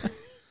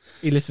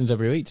 He listens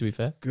every week, to be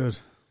fair. Good.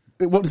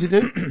 What does he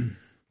do?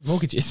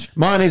 Mortgages.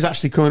 Mine is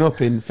actually coming up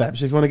in Feb,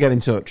 so if you want to get in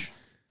touch,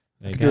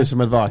 There you give go. us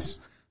some advice.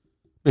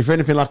 If you're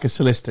anything like a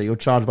solicitor, you'll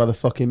charge by the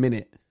fucking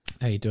minute.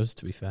 Hey, he does,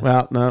 to be fair.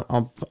 Well, no,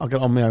 I'll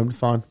get on my own,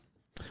 fine.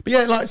 But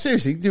yeah, like,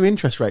 seriously, do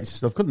interest rates and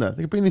stuff, couldn't they?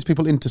 They could bring these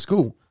people into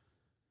school.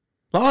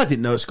 Like, I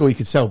didn't know at school you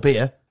could sell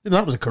beer. Didn't know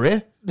that was a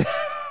career.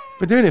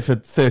 Been doing it for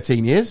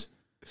 13 years.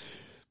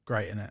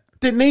 Great, isn't it?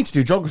 Didn't need to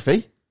do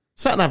geography.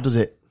 SatNav does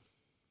it.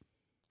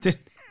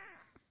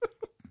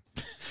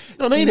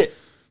 Don't need it.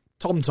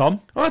 Tom.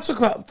 I talk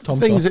about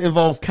things that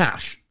involve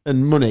cash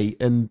and money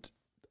and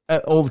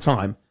all the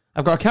time.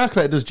 I've got a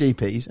calculator that does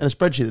GPs and a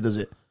spreadsheet that does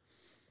it.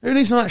 Who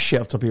needs some of that shit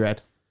off the top of your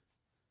head?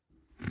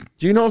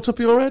 Do you know off the top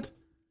of your head?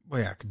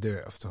 Well, yeah, I could do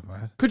it off the top of my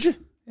head. Could you?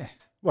 Yeah.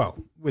 Well,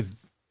 with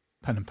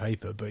pen and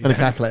paper, but And a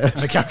calculator.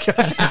 And a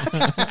calculator.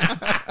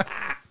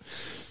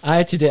 I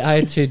had to do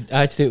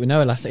it with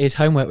Noah last. His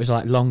homework was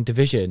like long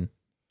division,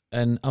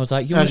 and I was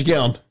like, How'd you get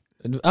on?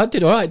 I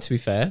did all right, to be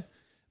fair.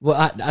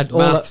 Well,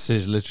 Maths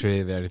is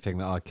literally the only thing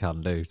that I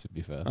can do, to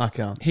be fair. I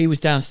can't. he was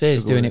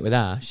downstairs doing it with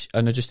Ash,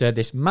 and I just heard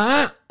this,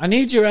 Matt, I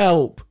need your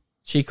help.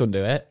 She couldn't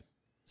do it,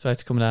 so I had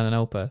to come down and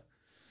help her.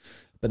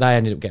 But they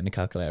ended up getting the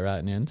calculator out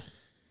in the end.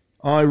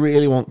 I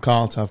really want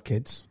Carl to have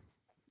kids.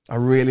 I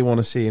really want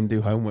to see him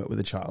do homework with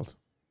a child,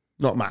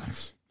 not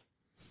maths.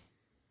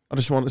 I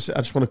just want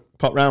to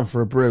pop round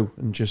for a brew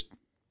and just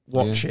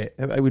watch it.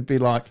 It would be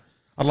like,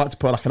 I'd like to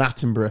put like an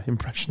Attenborough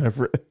impression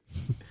over it.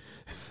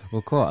 We're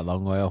quite a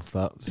long way off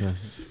that, so...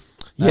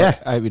 Yeah.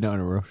 I hope you're not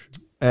in a rush.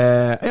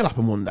 It'll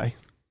happen one day.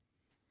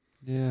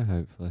 Yeah,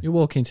 hopefully. You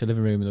walk into the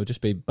living room and they'll just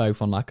be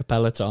both on like a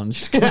Peloton.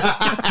 Just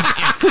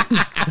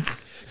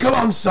Come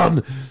on,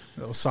 son.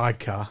 Little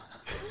sidecar.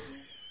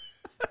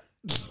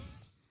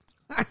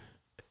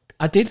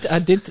 I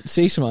did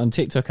see something on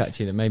TikTok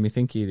actually that made me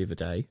think of you the other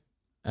day.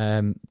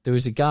 There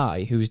was a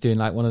guy who was doing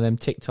like one of them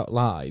TikTok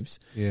lives,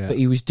 Yeah. but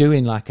he was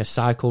doing like a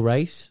cycle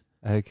race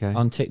Okay.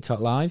 on TikTok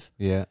live.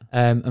 Yeah.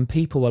 And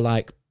people were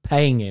like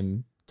paying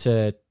him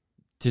to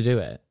do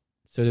it.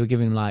 So they were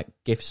giving him like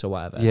gifts or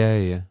whatever.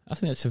 Yeah. I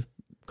think it's a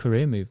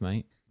career move,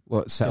 mate.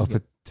 What, set up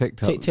a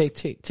TikTok?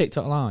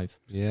 TikTok live.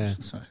 Yeah.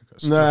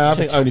 No, I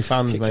think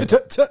OnlyFans, mate.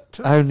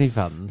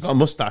 OnlyFans. Got a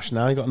moustache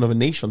now. You got another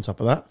niche on top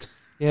of that.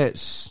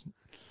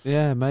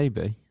 Yeah,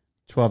 maybe.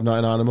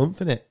 $12.99 a month,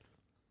 isn't it?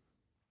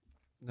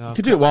 No, You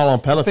could do it while on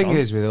the Peloton. thing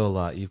is with all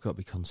that, you've got to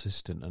be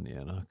consistent, haven't you?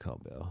 And I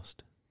can't be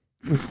asked.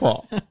 With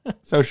what?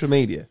 Social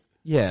media.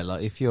 Yeah,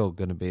 like if you're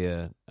going to be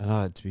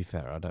to be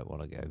fair, I don't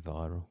want to go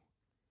viral.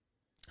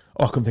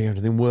 Oh, I couldn't think of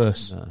anything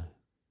worse. No.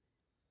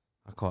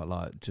 I quite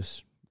like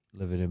just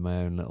living in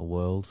my own little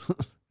world.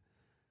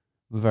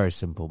 I'm a very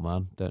simple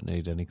man. Don't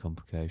need any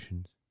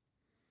complications.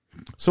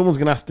 Someone's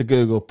going to have to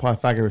Google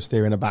Pythagoras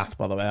theory in a bath,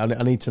 by the way. I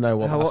need to know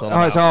what that's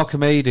all It's about.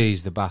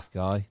 Archimedes, the bath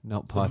guy,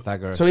 not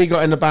Pythagoras. So he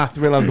got in the bath,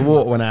 realised the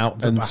water went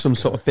out, and bath some guy.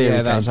 sort of theory yeah,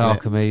 came that's from it.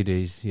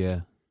 Archimedes,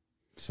 yeah.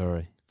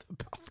 Sorry.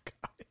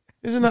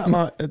 Isn't that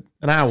like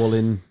an owl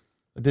in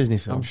a Disney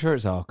film? I'm sure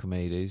it's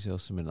Archimedes or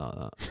something like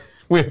that.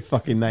 We're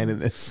fucking nailing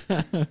this.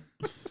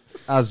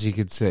 As you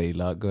can see,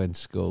 like going to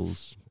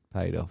school's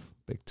paid off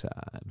big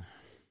time.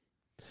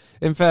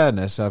 In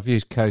fairness, I've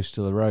used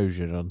coastal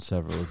erosion on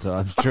several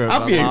times during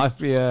Have my you?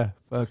 life. Yeah,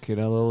 fucking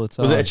hell all the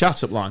time. Was it a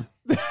chat up line?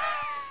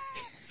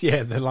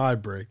 Yeah, the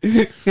library.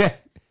 Yeah.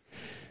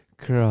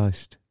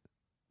 Christ.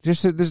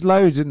 Just there's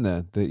loads in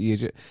there that you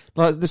just,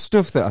 like the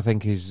stuff that I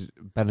think is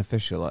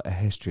beneficial, like a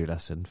history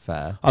lesson,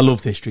 fair. I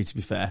loved history, to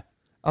be fair.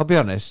 I'll be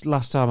honest,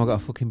 last time I got a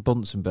fucking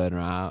Bunsen burner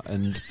out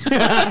and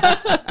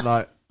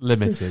like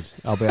limited,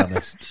 I'll be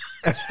honest.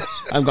 I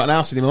haven't got an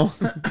house anymore.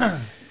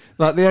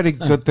 Like the only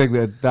good thing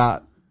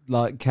that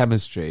like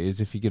chemistry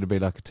is if you're going to be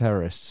like a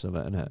terrorist,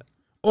 something, isn't it?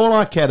 All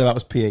I cared about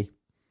was PE.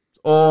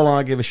 All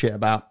I give a shit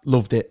about.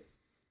 Loved it.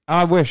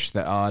 I wish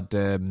that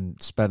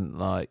I'd spent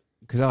like,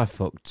 because I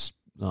fucked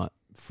like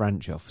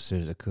French off as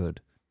soon as I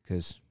could,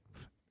 because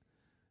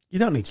You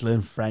don't need to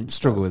learn French.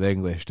 struggle with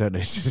English, don't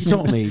need You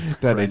don't need don't need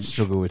French. to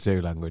struggle with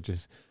two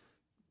languages.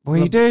 Well,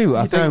 you do.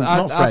 I you think. don't,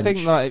 not I think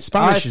French. like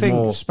Spanish I is think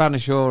more-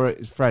 Spanish or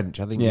French.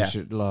 I think Yeah. you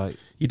should like.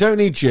 You don't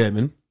need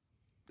German,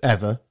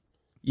 ever.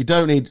 You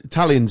don't need...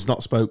 Italian's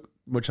not spoke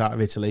much out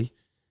of Italy.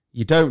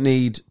 You don't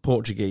need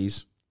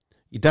Portuguese.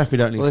 You definitely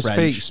don't need Well, they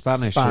French. speak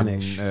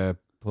Spanish in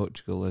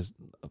Portugal as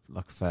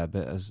like a fair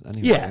bit as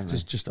anyway. Yeah, don't they?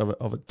 just of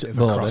a Bit of a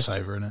border.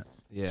 crossover, innit?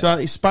 yeah. So I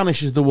think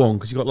Spanish is the one,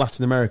 because you've got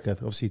Latin America,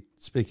 obviously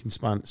speaking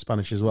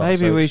Spanish as well. Maybe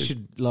So we it's-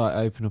 should like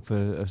open up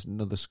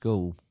another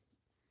school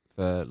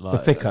for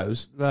like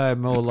thickos?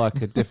 more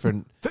like a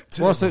different.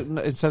 What's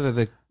the instead of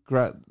the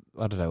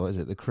I don't know, what is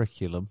it? The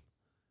curriculum.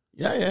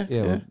 Yeah.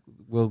 Yeah,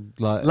 we'll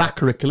like La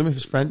curriculum, if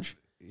it's French.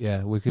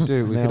 yeah, we could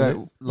do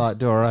Nailed like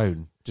do our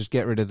own. Just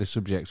get rid of the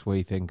subjects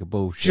we think are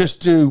bullshit.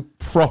 Just do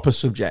proper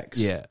subjects.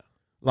 yeah.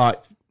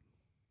 Like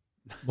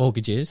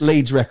Mortgages.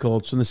 Leeds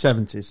records from the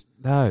 70s.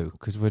 No,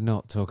 because we're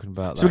not talking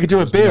about that. So we could do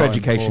a It's beer not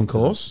education important.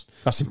 course.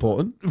 That's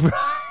important.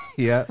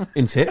 Yeah.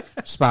 In tip.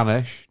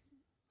 Spanish.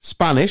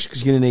 Spanish,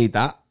 because you're going to need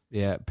that.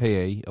 Yeah,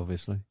 PE,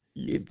 obviously.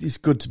 It's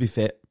good to be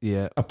fit.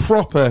 Yeah. A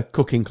proper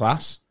cooking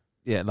class.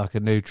 Yeah, like a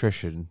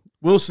nutrition.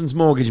 Wilson's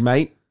mortgage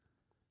mate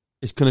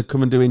is going to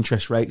come and do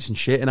interest rates and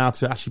shit and how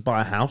to actually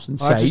buy a house and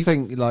save. I just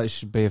think like it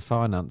should be a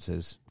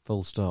finances,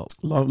 full stop.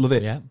 Love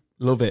it. Yeah.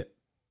 Love it.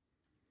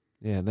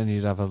 Yeah, then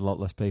you'd have a lot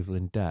less people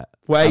in debt.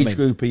 What age mean,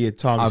 group are you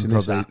targeting I'm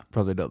this at?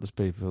 probably not the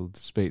people to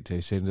speak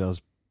to, seeing as I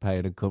was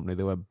paying a company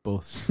that went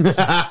bust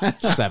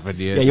 7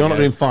 years Yeah, you're not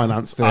ago. doing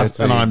finance,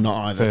 and I'm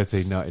not either.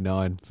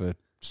 $13.99 for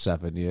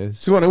 7 years.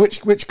 So,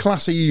 which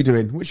class are you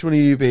doing? Which one are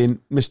you being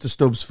Mr.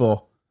 Stubbs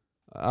for?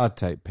 I'd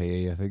take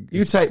PE, I think.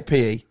 You take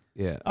PE.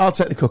 Yeah. I'll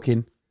take the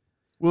cooking.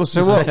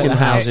 Wilson's what- taking the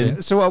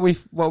housing. So what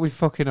are we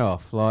fucking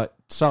off? Like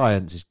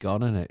science is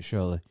gone, isn't it?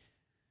 Surely.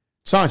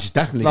 Science is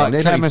definitely Like gone.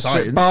 They don't need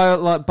chemistry,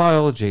 science. like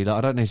biology. Like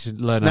I don't need to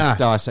learn how Nah. to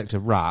dissect a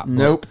rat. but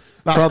Nope.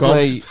 That's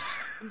gone.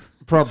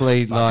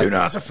 Probably I like do know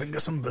how to finger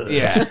some birds.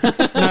 yeah.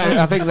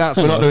 No, I think that's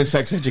We're not doing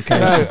sex education.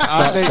 No, for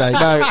I fuck's think, sake.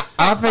 no,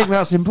 I think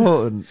that's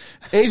important.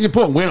 It is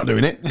important. We're not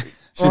doing it.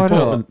 It's Why not?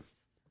 important.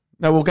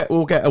 No,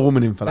 we'll get a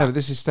woman in for No, that. but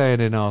this is staying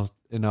in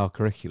our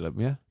curriculum.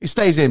 Yeah. It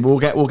stays in. We'll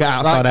get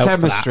outside Like help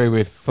chemistry, for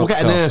we've We'll fucked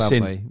get a off, nurse haven't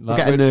in. we? We'll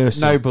get a with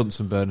nurse No in.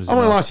 Bunsen burners. that. I'm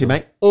in going to our lie to you, school.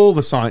 mate. All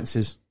the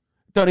sciences.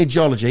 Don't need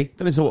geology.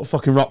 Don't need to know what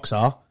fucking rocks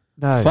are.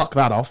 No. Fuck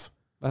that off.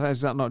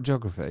 Is that not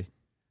geography?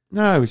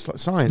 No, it's like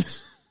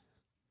science.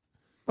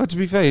 Well, to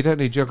be fair, you don't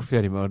need geography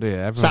anymore, do you?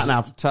 Everyone's-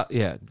 Sat-nav.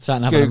 Yeah.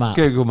 Sat nav on a map.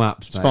 Google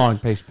Maps, mate. fine.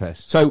 Piece of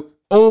piss. So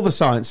all the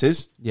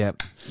sciences, Yeah.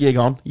 you're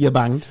gone. You're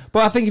banged.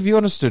 But I think if you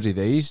want to study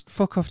these,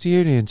 fuck off to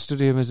uni and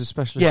study them as a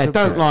specialist Yeah,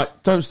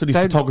 subject. don't study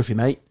Don't- photography,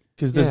 mate,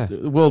 because Yeah.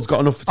 the world's got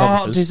enough Art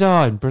photographers.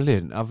 design,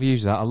 brilliant. I've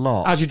used that a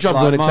lot. How's your job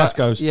going at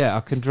Tesco's? Yeah, I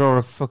can draw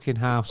a fucking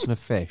house and a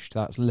fish.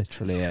 That's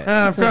literally it.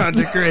 I've got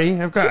a degree.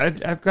 I've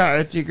got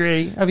a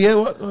degree. Have you?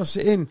 What's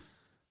it in?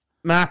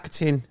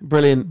 Marketing.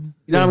 Brilliant.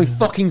 You know how many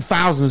fucking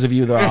thousands of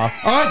you there are?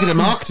 I did a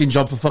marketing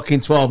job for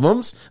fucking 12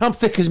 months. I'm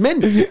thick as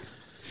mint.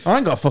 I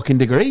ain't got a fucking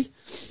degree.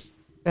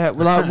 Yeah,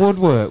 well, like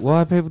woodwork.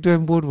 Why are people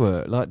doing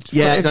woodwork? Like,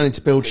 Yeah, you don't need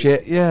to build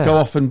shit. Yeah. Go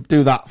off and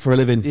do that for a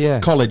living.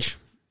 Yeah. College.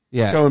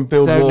 yeah. go and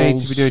build Don't need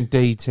walls, to be doing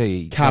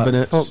DT.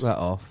 cabinets. Like, fuck that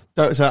off.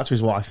 Don't say that to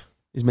his wife,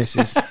 his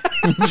missus.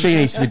 She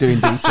needs to be doing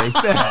DT.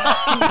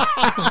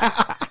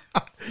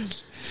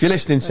 If you're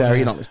listening, Sarah,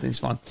 you're not listening, it's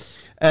fine.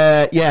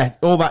 Yeah,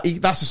 all that.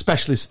 That's a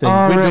specialist thing.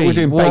 We're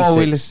doing what basics. are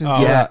we listening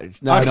to? Yeah,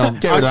 that? no, no,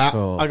 get rid of that.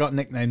 For? I got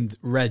nicknamed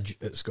Reg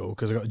at school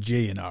because I got a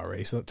G in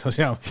RE, so that tells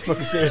you how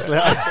fucking seriously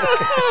I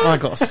took it. I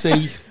got a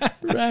C.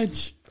 Reg.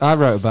 I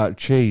wrote about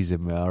cheese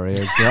in my RE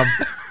exam.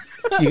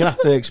 You're gonna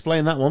have to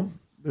explain that one.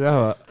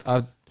 No,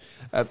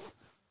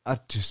 I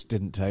just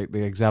didn't take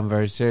the exam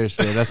very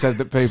seriously, and I said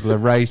that people are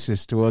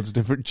racist towards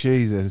different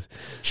cheeses.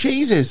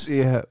 Cheeses.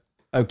 Yeah,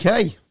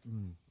 Okay.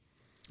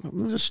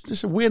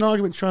 It's a weird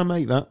argument to try and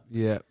make that.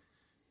 yeah.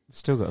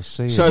 Still got a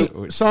C. in So it,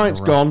 which is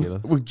science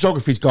miraculous. gone,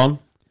 geography's gone.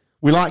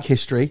 We like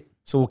history,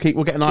 so we'll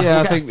get a nice. Yeah, we'll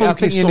I get think a I funky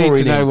think you need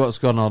story to know in. what's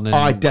gone on in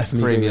I definitely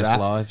agree with previous that.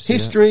 lives. yeah.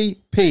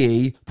 History,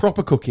 PE,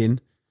 proper cooking,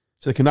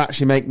 so they can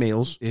actually make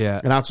meals. Yeah.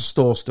 And how to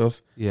store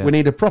stuff. Yeah. We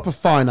need a proper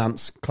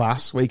finance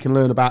class where you can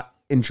learn about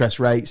interest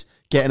rates,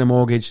 getting a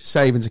mortgage,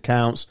 savings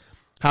accounts,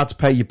 how to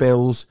pay your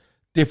bills,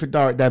 different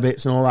direct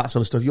debits, and all that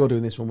sort of stuff. You're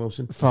doing this one,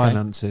 Wilson.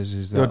 Finances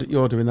is that.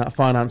 You're doing that.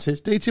 Finances.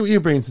 DT, what are you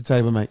bringing to the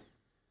table, mate?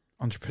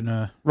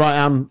 Entrepreneur. Right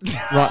arm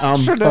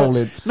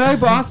bowling. No,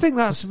 but I think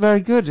that's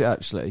very good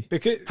actually.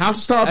 Because How to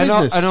start a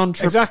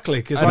business. exactly,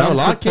 because I know, I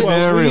like it.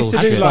 we used to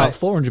Entrepreneurial do shit. About like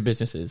 400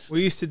 businesses.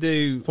 we used to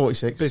do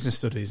 46. business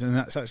studies, and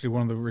that's actually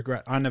one of the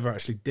regret. I never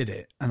actually did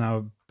it,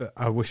 and but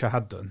I wish I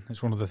had done.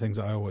 It's one of the things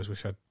that I always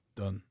wish I'd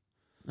done.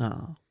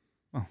 Oh.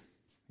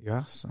 You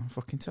asked, I'm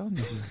fucking telling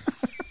you.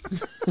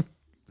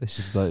 This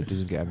is bloke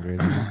doesn't get angry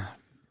anymore.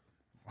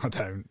 I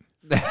don't.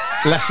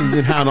 Lessons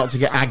in how not to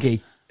get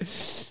aggy.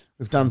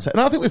 We've done. And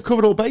I think we've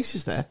covered all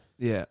bases there.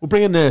 Yeah, We'll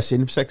bring a nurse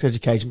in for sex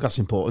education. That's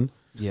important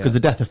yeah. because the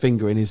death of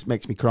fingering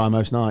makes me cry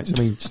most nights.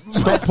 I mean,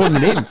 stop putting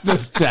it in.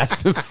 the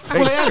death of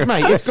Well, it has,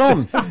 mate. It's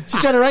gone. It's a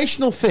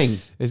generational thing.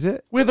 Is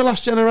it? We're the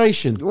last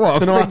generation. What, a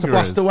They know how to finger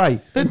blast is?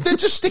 away. They're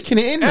just sticking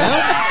it in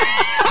now.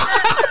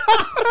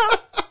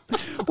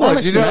 What,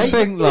 Honestly, do you not mate,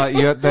 think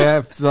like they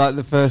have like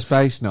the first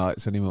base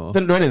nights anymore? they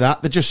don't do any of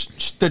that.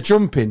 They're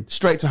jumping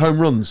straight to home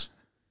runs.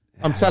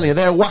 I'm telling you,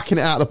 they're whacking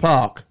it out of the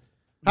park.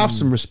 Have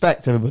some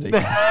respect, everybody.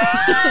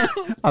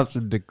 Have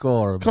some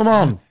decorum. Come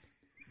on.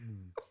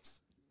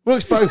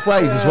 Works both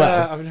ways as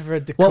well. I've never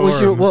had What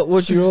decorum.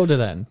 was your order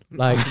then?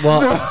 Like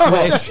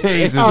what?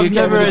 Jesus. I've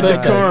never had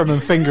had decorum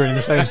and fingering in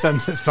the same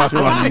sentence. By the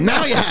way.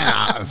 Now you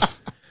have.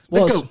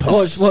 The goat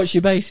punch. What's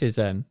your basis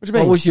then? What do you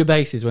mean? What was your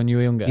basis when you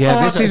were younger? Yeah,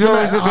 Oh, this I is don't-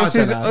 always I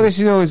don't know. this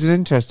is always an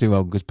interesting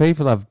one because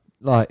people have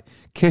like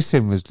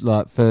kissing was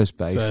like first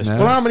base. First now.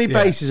 Well, how many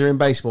Yeah. bases are in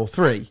baseball?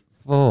 3.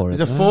 4? Is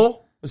there 4?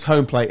 There's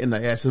home plate, isn't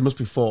there? Yeah, so there must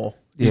be 4.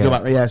 You Yeah. go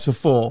back, yeah, so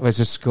 4. Well, it's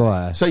a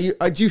square. So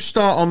do you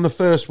start on the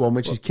first one,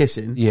 which is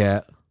kissing, Yeah,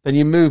 then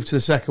you move to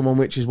the second one,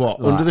 which is what?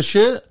 Right. Under the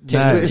shirt?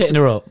 Titting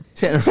her up.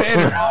 Titting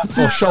her up.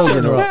 Or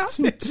shouldering her up.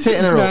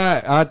 Titting her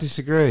up. no, I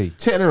disagree.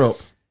 Titting her up.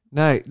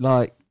 No,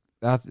 like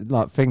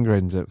like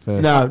fingerings at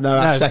first. No,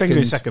 that's No, finger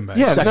in second. second base.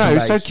 Yeah, second no.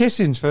 base. So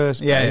kissing's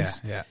first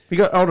base. Yeah. We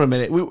got. Hold on a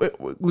minute.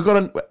 We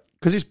got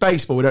because it's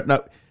baseball. We don't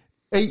know.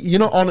 You're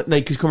not on it,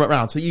 Nick. Because coming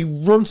round. So you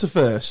run to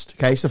first.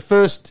 Okay. So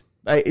first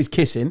is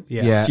kissing.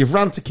 Yeah. Yeah. So you've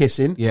run to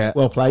kissing. Yeah.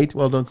 Well played.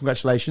 Well done.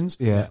 Congratulations.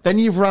 Yeah. Then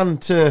you've run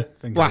to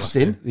Finger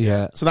blasting.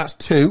 Yeah. So that's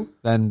 2.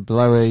 Then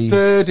blowies.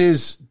 Third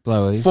is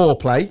blowies.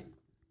 foreplay.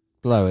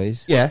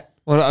 Blowies. Yeah.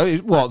 Well,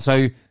 what?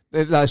 So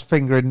that's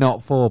fingering, not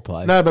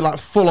foreplay. No, but like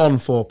full on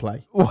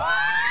foreplay.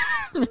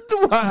 I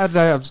don't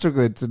know, I'm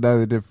struggling to know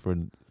the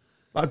difference.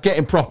 Like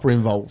getting proper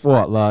involved.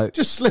 What, like?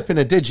 Just slipping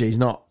a digi's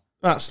not.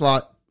 That's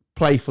like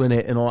playful in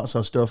it and all that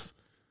sort of stuff.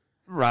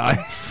 Right.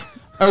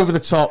 Over the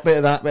top, bit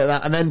of that,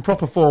 and then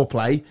proper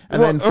foreplay,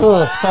 and then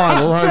fourth,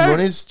 final home run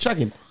is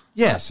chugging.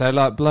 Yeah, so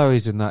like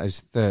blowies and that is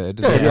third.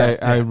 Yeah, isn't it?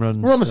 yeah. Home runs.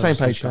 We're on the same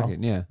obviously page, Carl.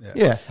 second, yeah.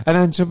 Yeah. And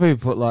then some people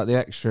put like the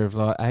extra of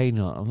like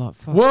anal. I'm like,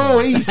 fuck. Whoa,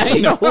 it.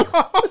 easy.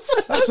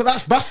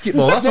 that's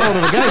basketball. That's all of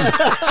the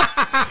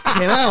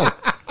game. You know,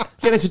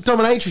 getting into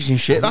dominatrix and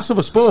shit. That's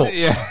other sports.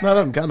 Yeah. No,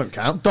 that don't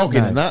count.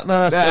 Dogging and that.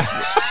 No,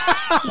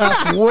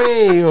 that's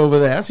way over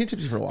there. I've seen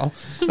tips for a while.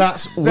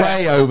 That's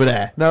way over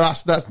there. No,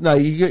 that's no.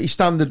 You get your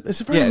standard.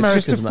 It's a very Yeah,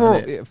 it's just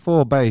American. a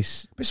four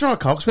base. But it's all right,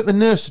 Carl. Expect the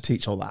nurse to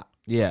teach all that.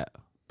 Yeah.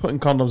 Putting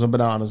condoms on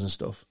bananas and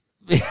stuff.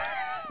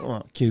 All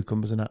right,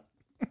 cucumbers and that.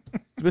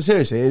 But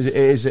seriously,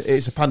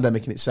 it's a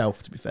pandemic in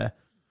itself, to be fair.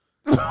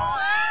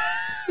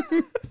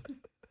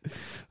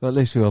 Well, at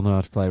least we all know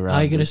how to play around. How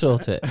are you going to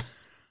sort it? I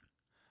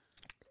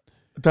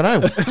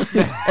don't know.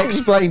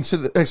 explain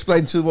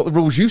to what the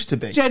rules used to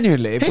be.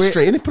 Genuinely, if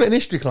History, and put it in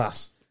history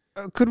class.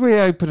 could we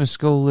open a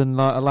school and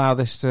like allow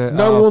this to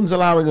No one's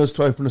allowing us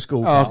to open a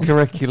school. our Carl.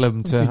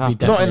 curriculum to happen?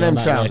 definitely Not in them on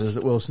that trousers list.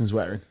 that Wilson's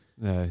wearing.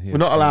 No, yeah, We're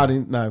not sure. allowed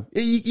in. No,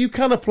 you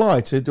can apply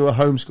to do a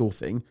homeschool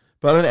thing,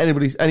 but I don't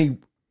think any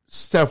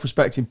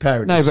self-respecting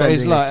parent. No, is but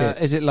it's sending a like,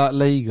 kid. is it like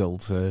legal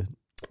to?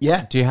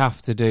 Yeah. Do you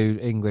have to do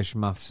English,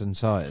 maths, and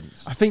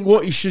science? I think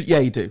what you should. Yeah,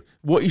 you do.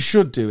 What you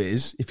should do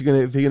is, if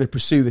you're gonna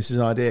pursue this as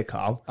an idea,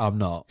 Carl. I'm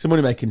not. It's a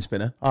money making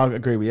spinner. I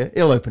agree with you.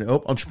 He'll open it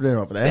up. Entrepreneur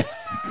over there.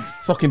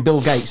 Fucking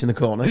Bill Gates in the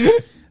corner.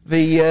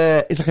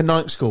 It's like a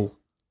night school,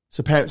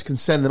 so parents can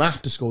send them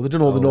after school. They've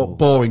done all the not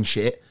boring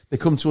shit. They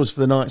come to us for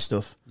the night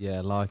stuff. Yeah,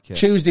 I like it.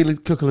 Tuesday,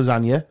 cook a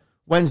lasagna.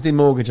 Wednesday,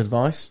 mortgage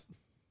advice.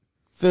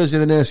 Thursday,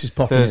 the nurse is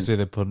popping Thursday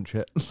they punch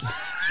it. in.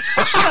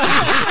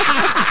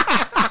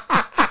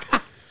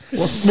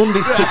 What's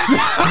Monday's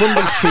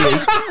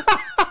PE?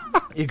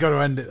 You got to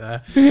end it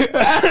there.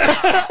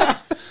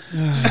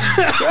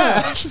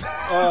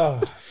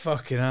 Oh,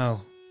 fucking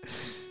hell.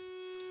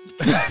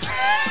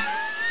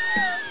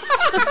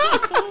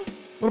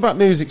 What about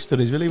music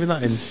studies? We're leaving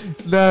that in.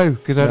 No,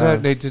 because I No.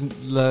 don't need to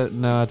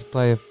know how to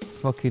play a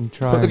fucking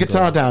triangle. Put the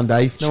guitar down,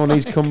 Dave. No one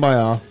needs to come by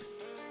our.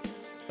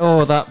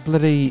 Oh, that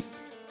bloody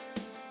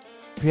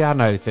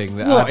piano thing.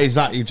 What is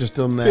that you've just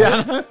done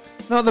there?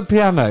 Not the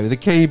piano, the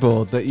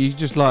keyboard that you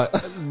just like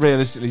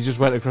realistically just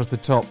went across the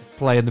top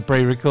playing the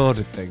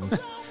pre-recorded things.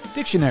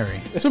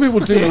 Dictionary. Some people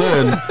do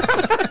learn.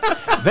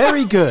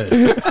 Very good.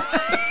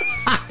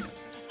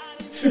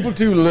 People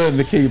do learn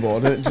the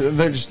keyboard. And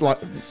they're just like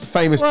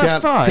famous Well,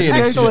 that's fine.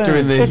 pianists just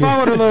doing the. If I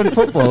want to learn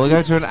football, I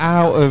go to an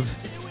out of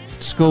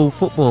school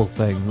football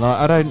thing. Like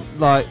I don't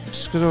like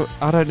just 'cause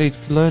I don't need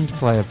to learn to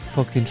play a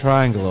fucking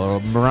triangle or a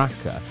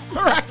maraca.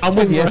 I'm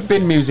with you.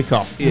 Bin music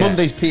off. Yeah.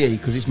 Monday's PE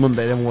because it's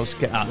Monday. Everyone wants to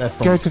get out there.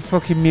 Go to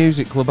fucking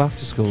music club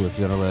after school if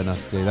you want to learn how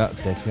to do that,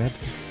 dickhead.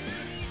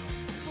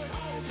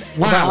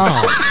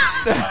 Wow.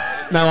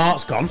 Art. No,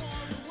 art's gone.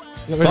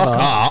 Fuck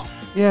art.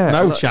 Yeah,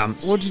 No like,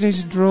 chance. What do you need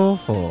to draw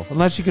for?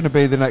 Unless you're going to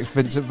be the next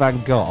Vincent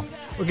van Gogh.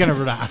 We're going to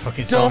run out of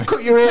fucking Don't song.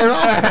 cut your ear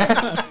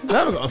off.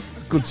 No, we've got a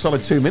good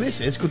solid 2 minutes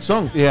here. It's a good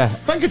song. Yeah.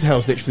 Thank you to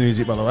Hell's Ditch for the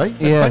music, by the way.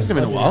 Yeah. Thank them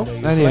in a while.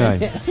 Anyway,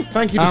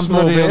 Thank you to I'm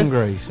Small bloody Beer.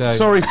 hungry. So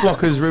Sorry,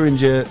 Flockers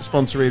ruined your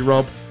sponsoring,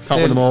 Rob.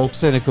 Can't win them all.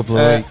 See you in a couple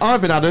of weeks.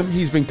 I've been Adam.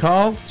 He's been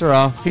Carl.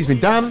 Ta-ra. He's been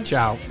Dan.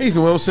 Ciao. He's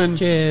been Wilson.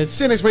 Cheers.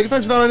 See you next week.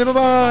 Thanks for downloading.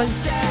 Bye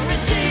bye.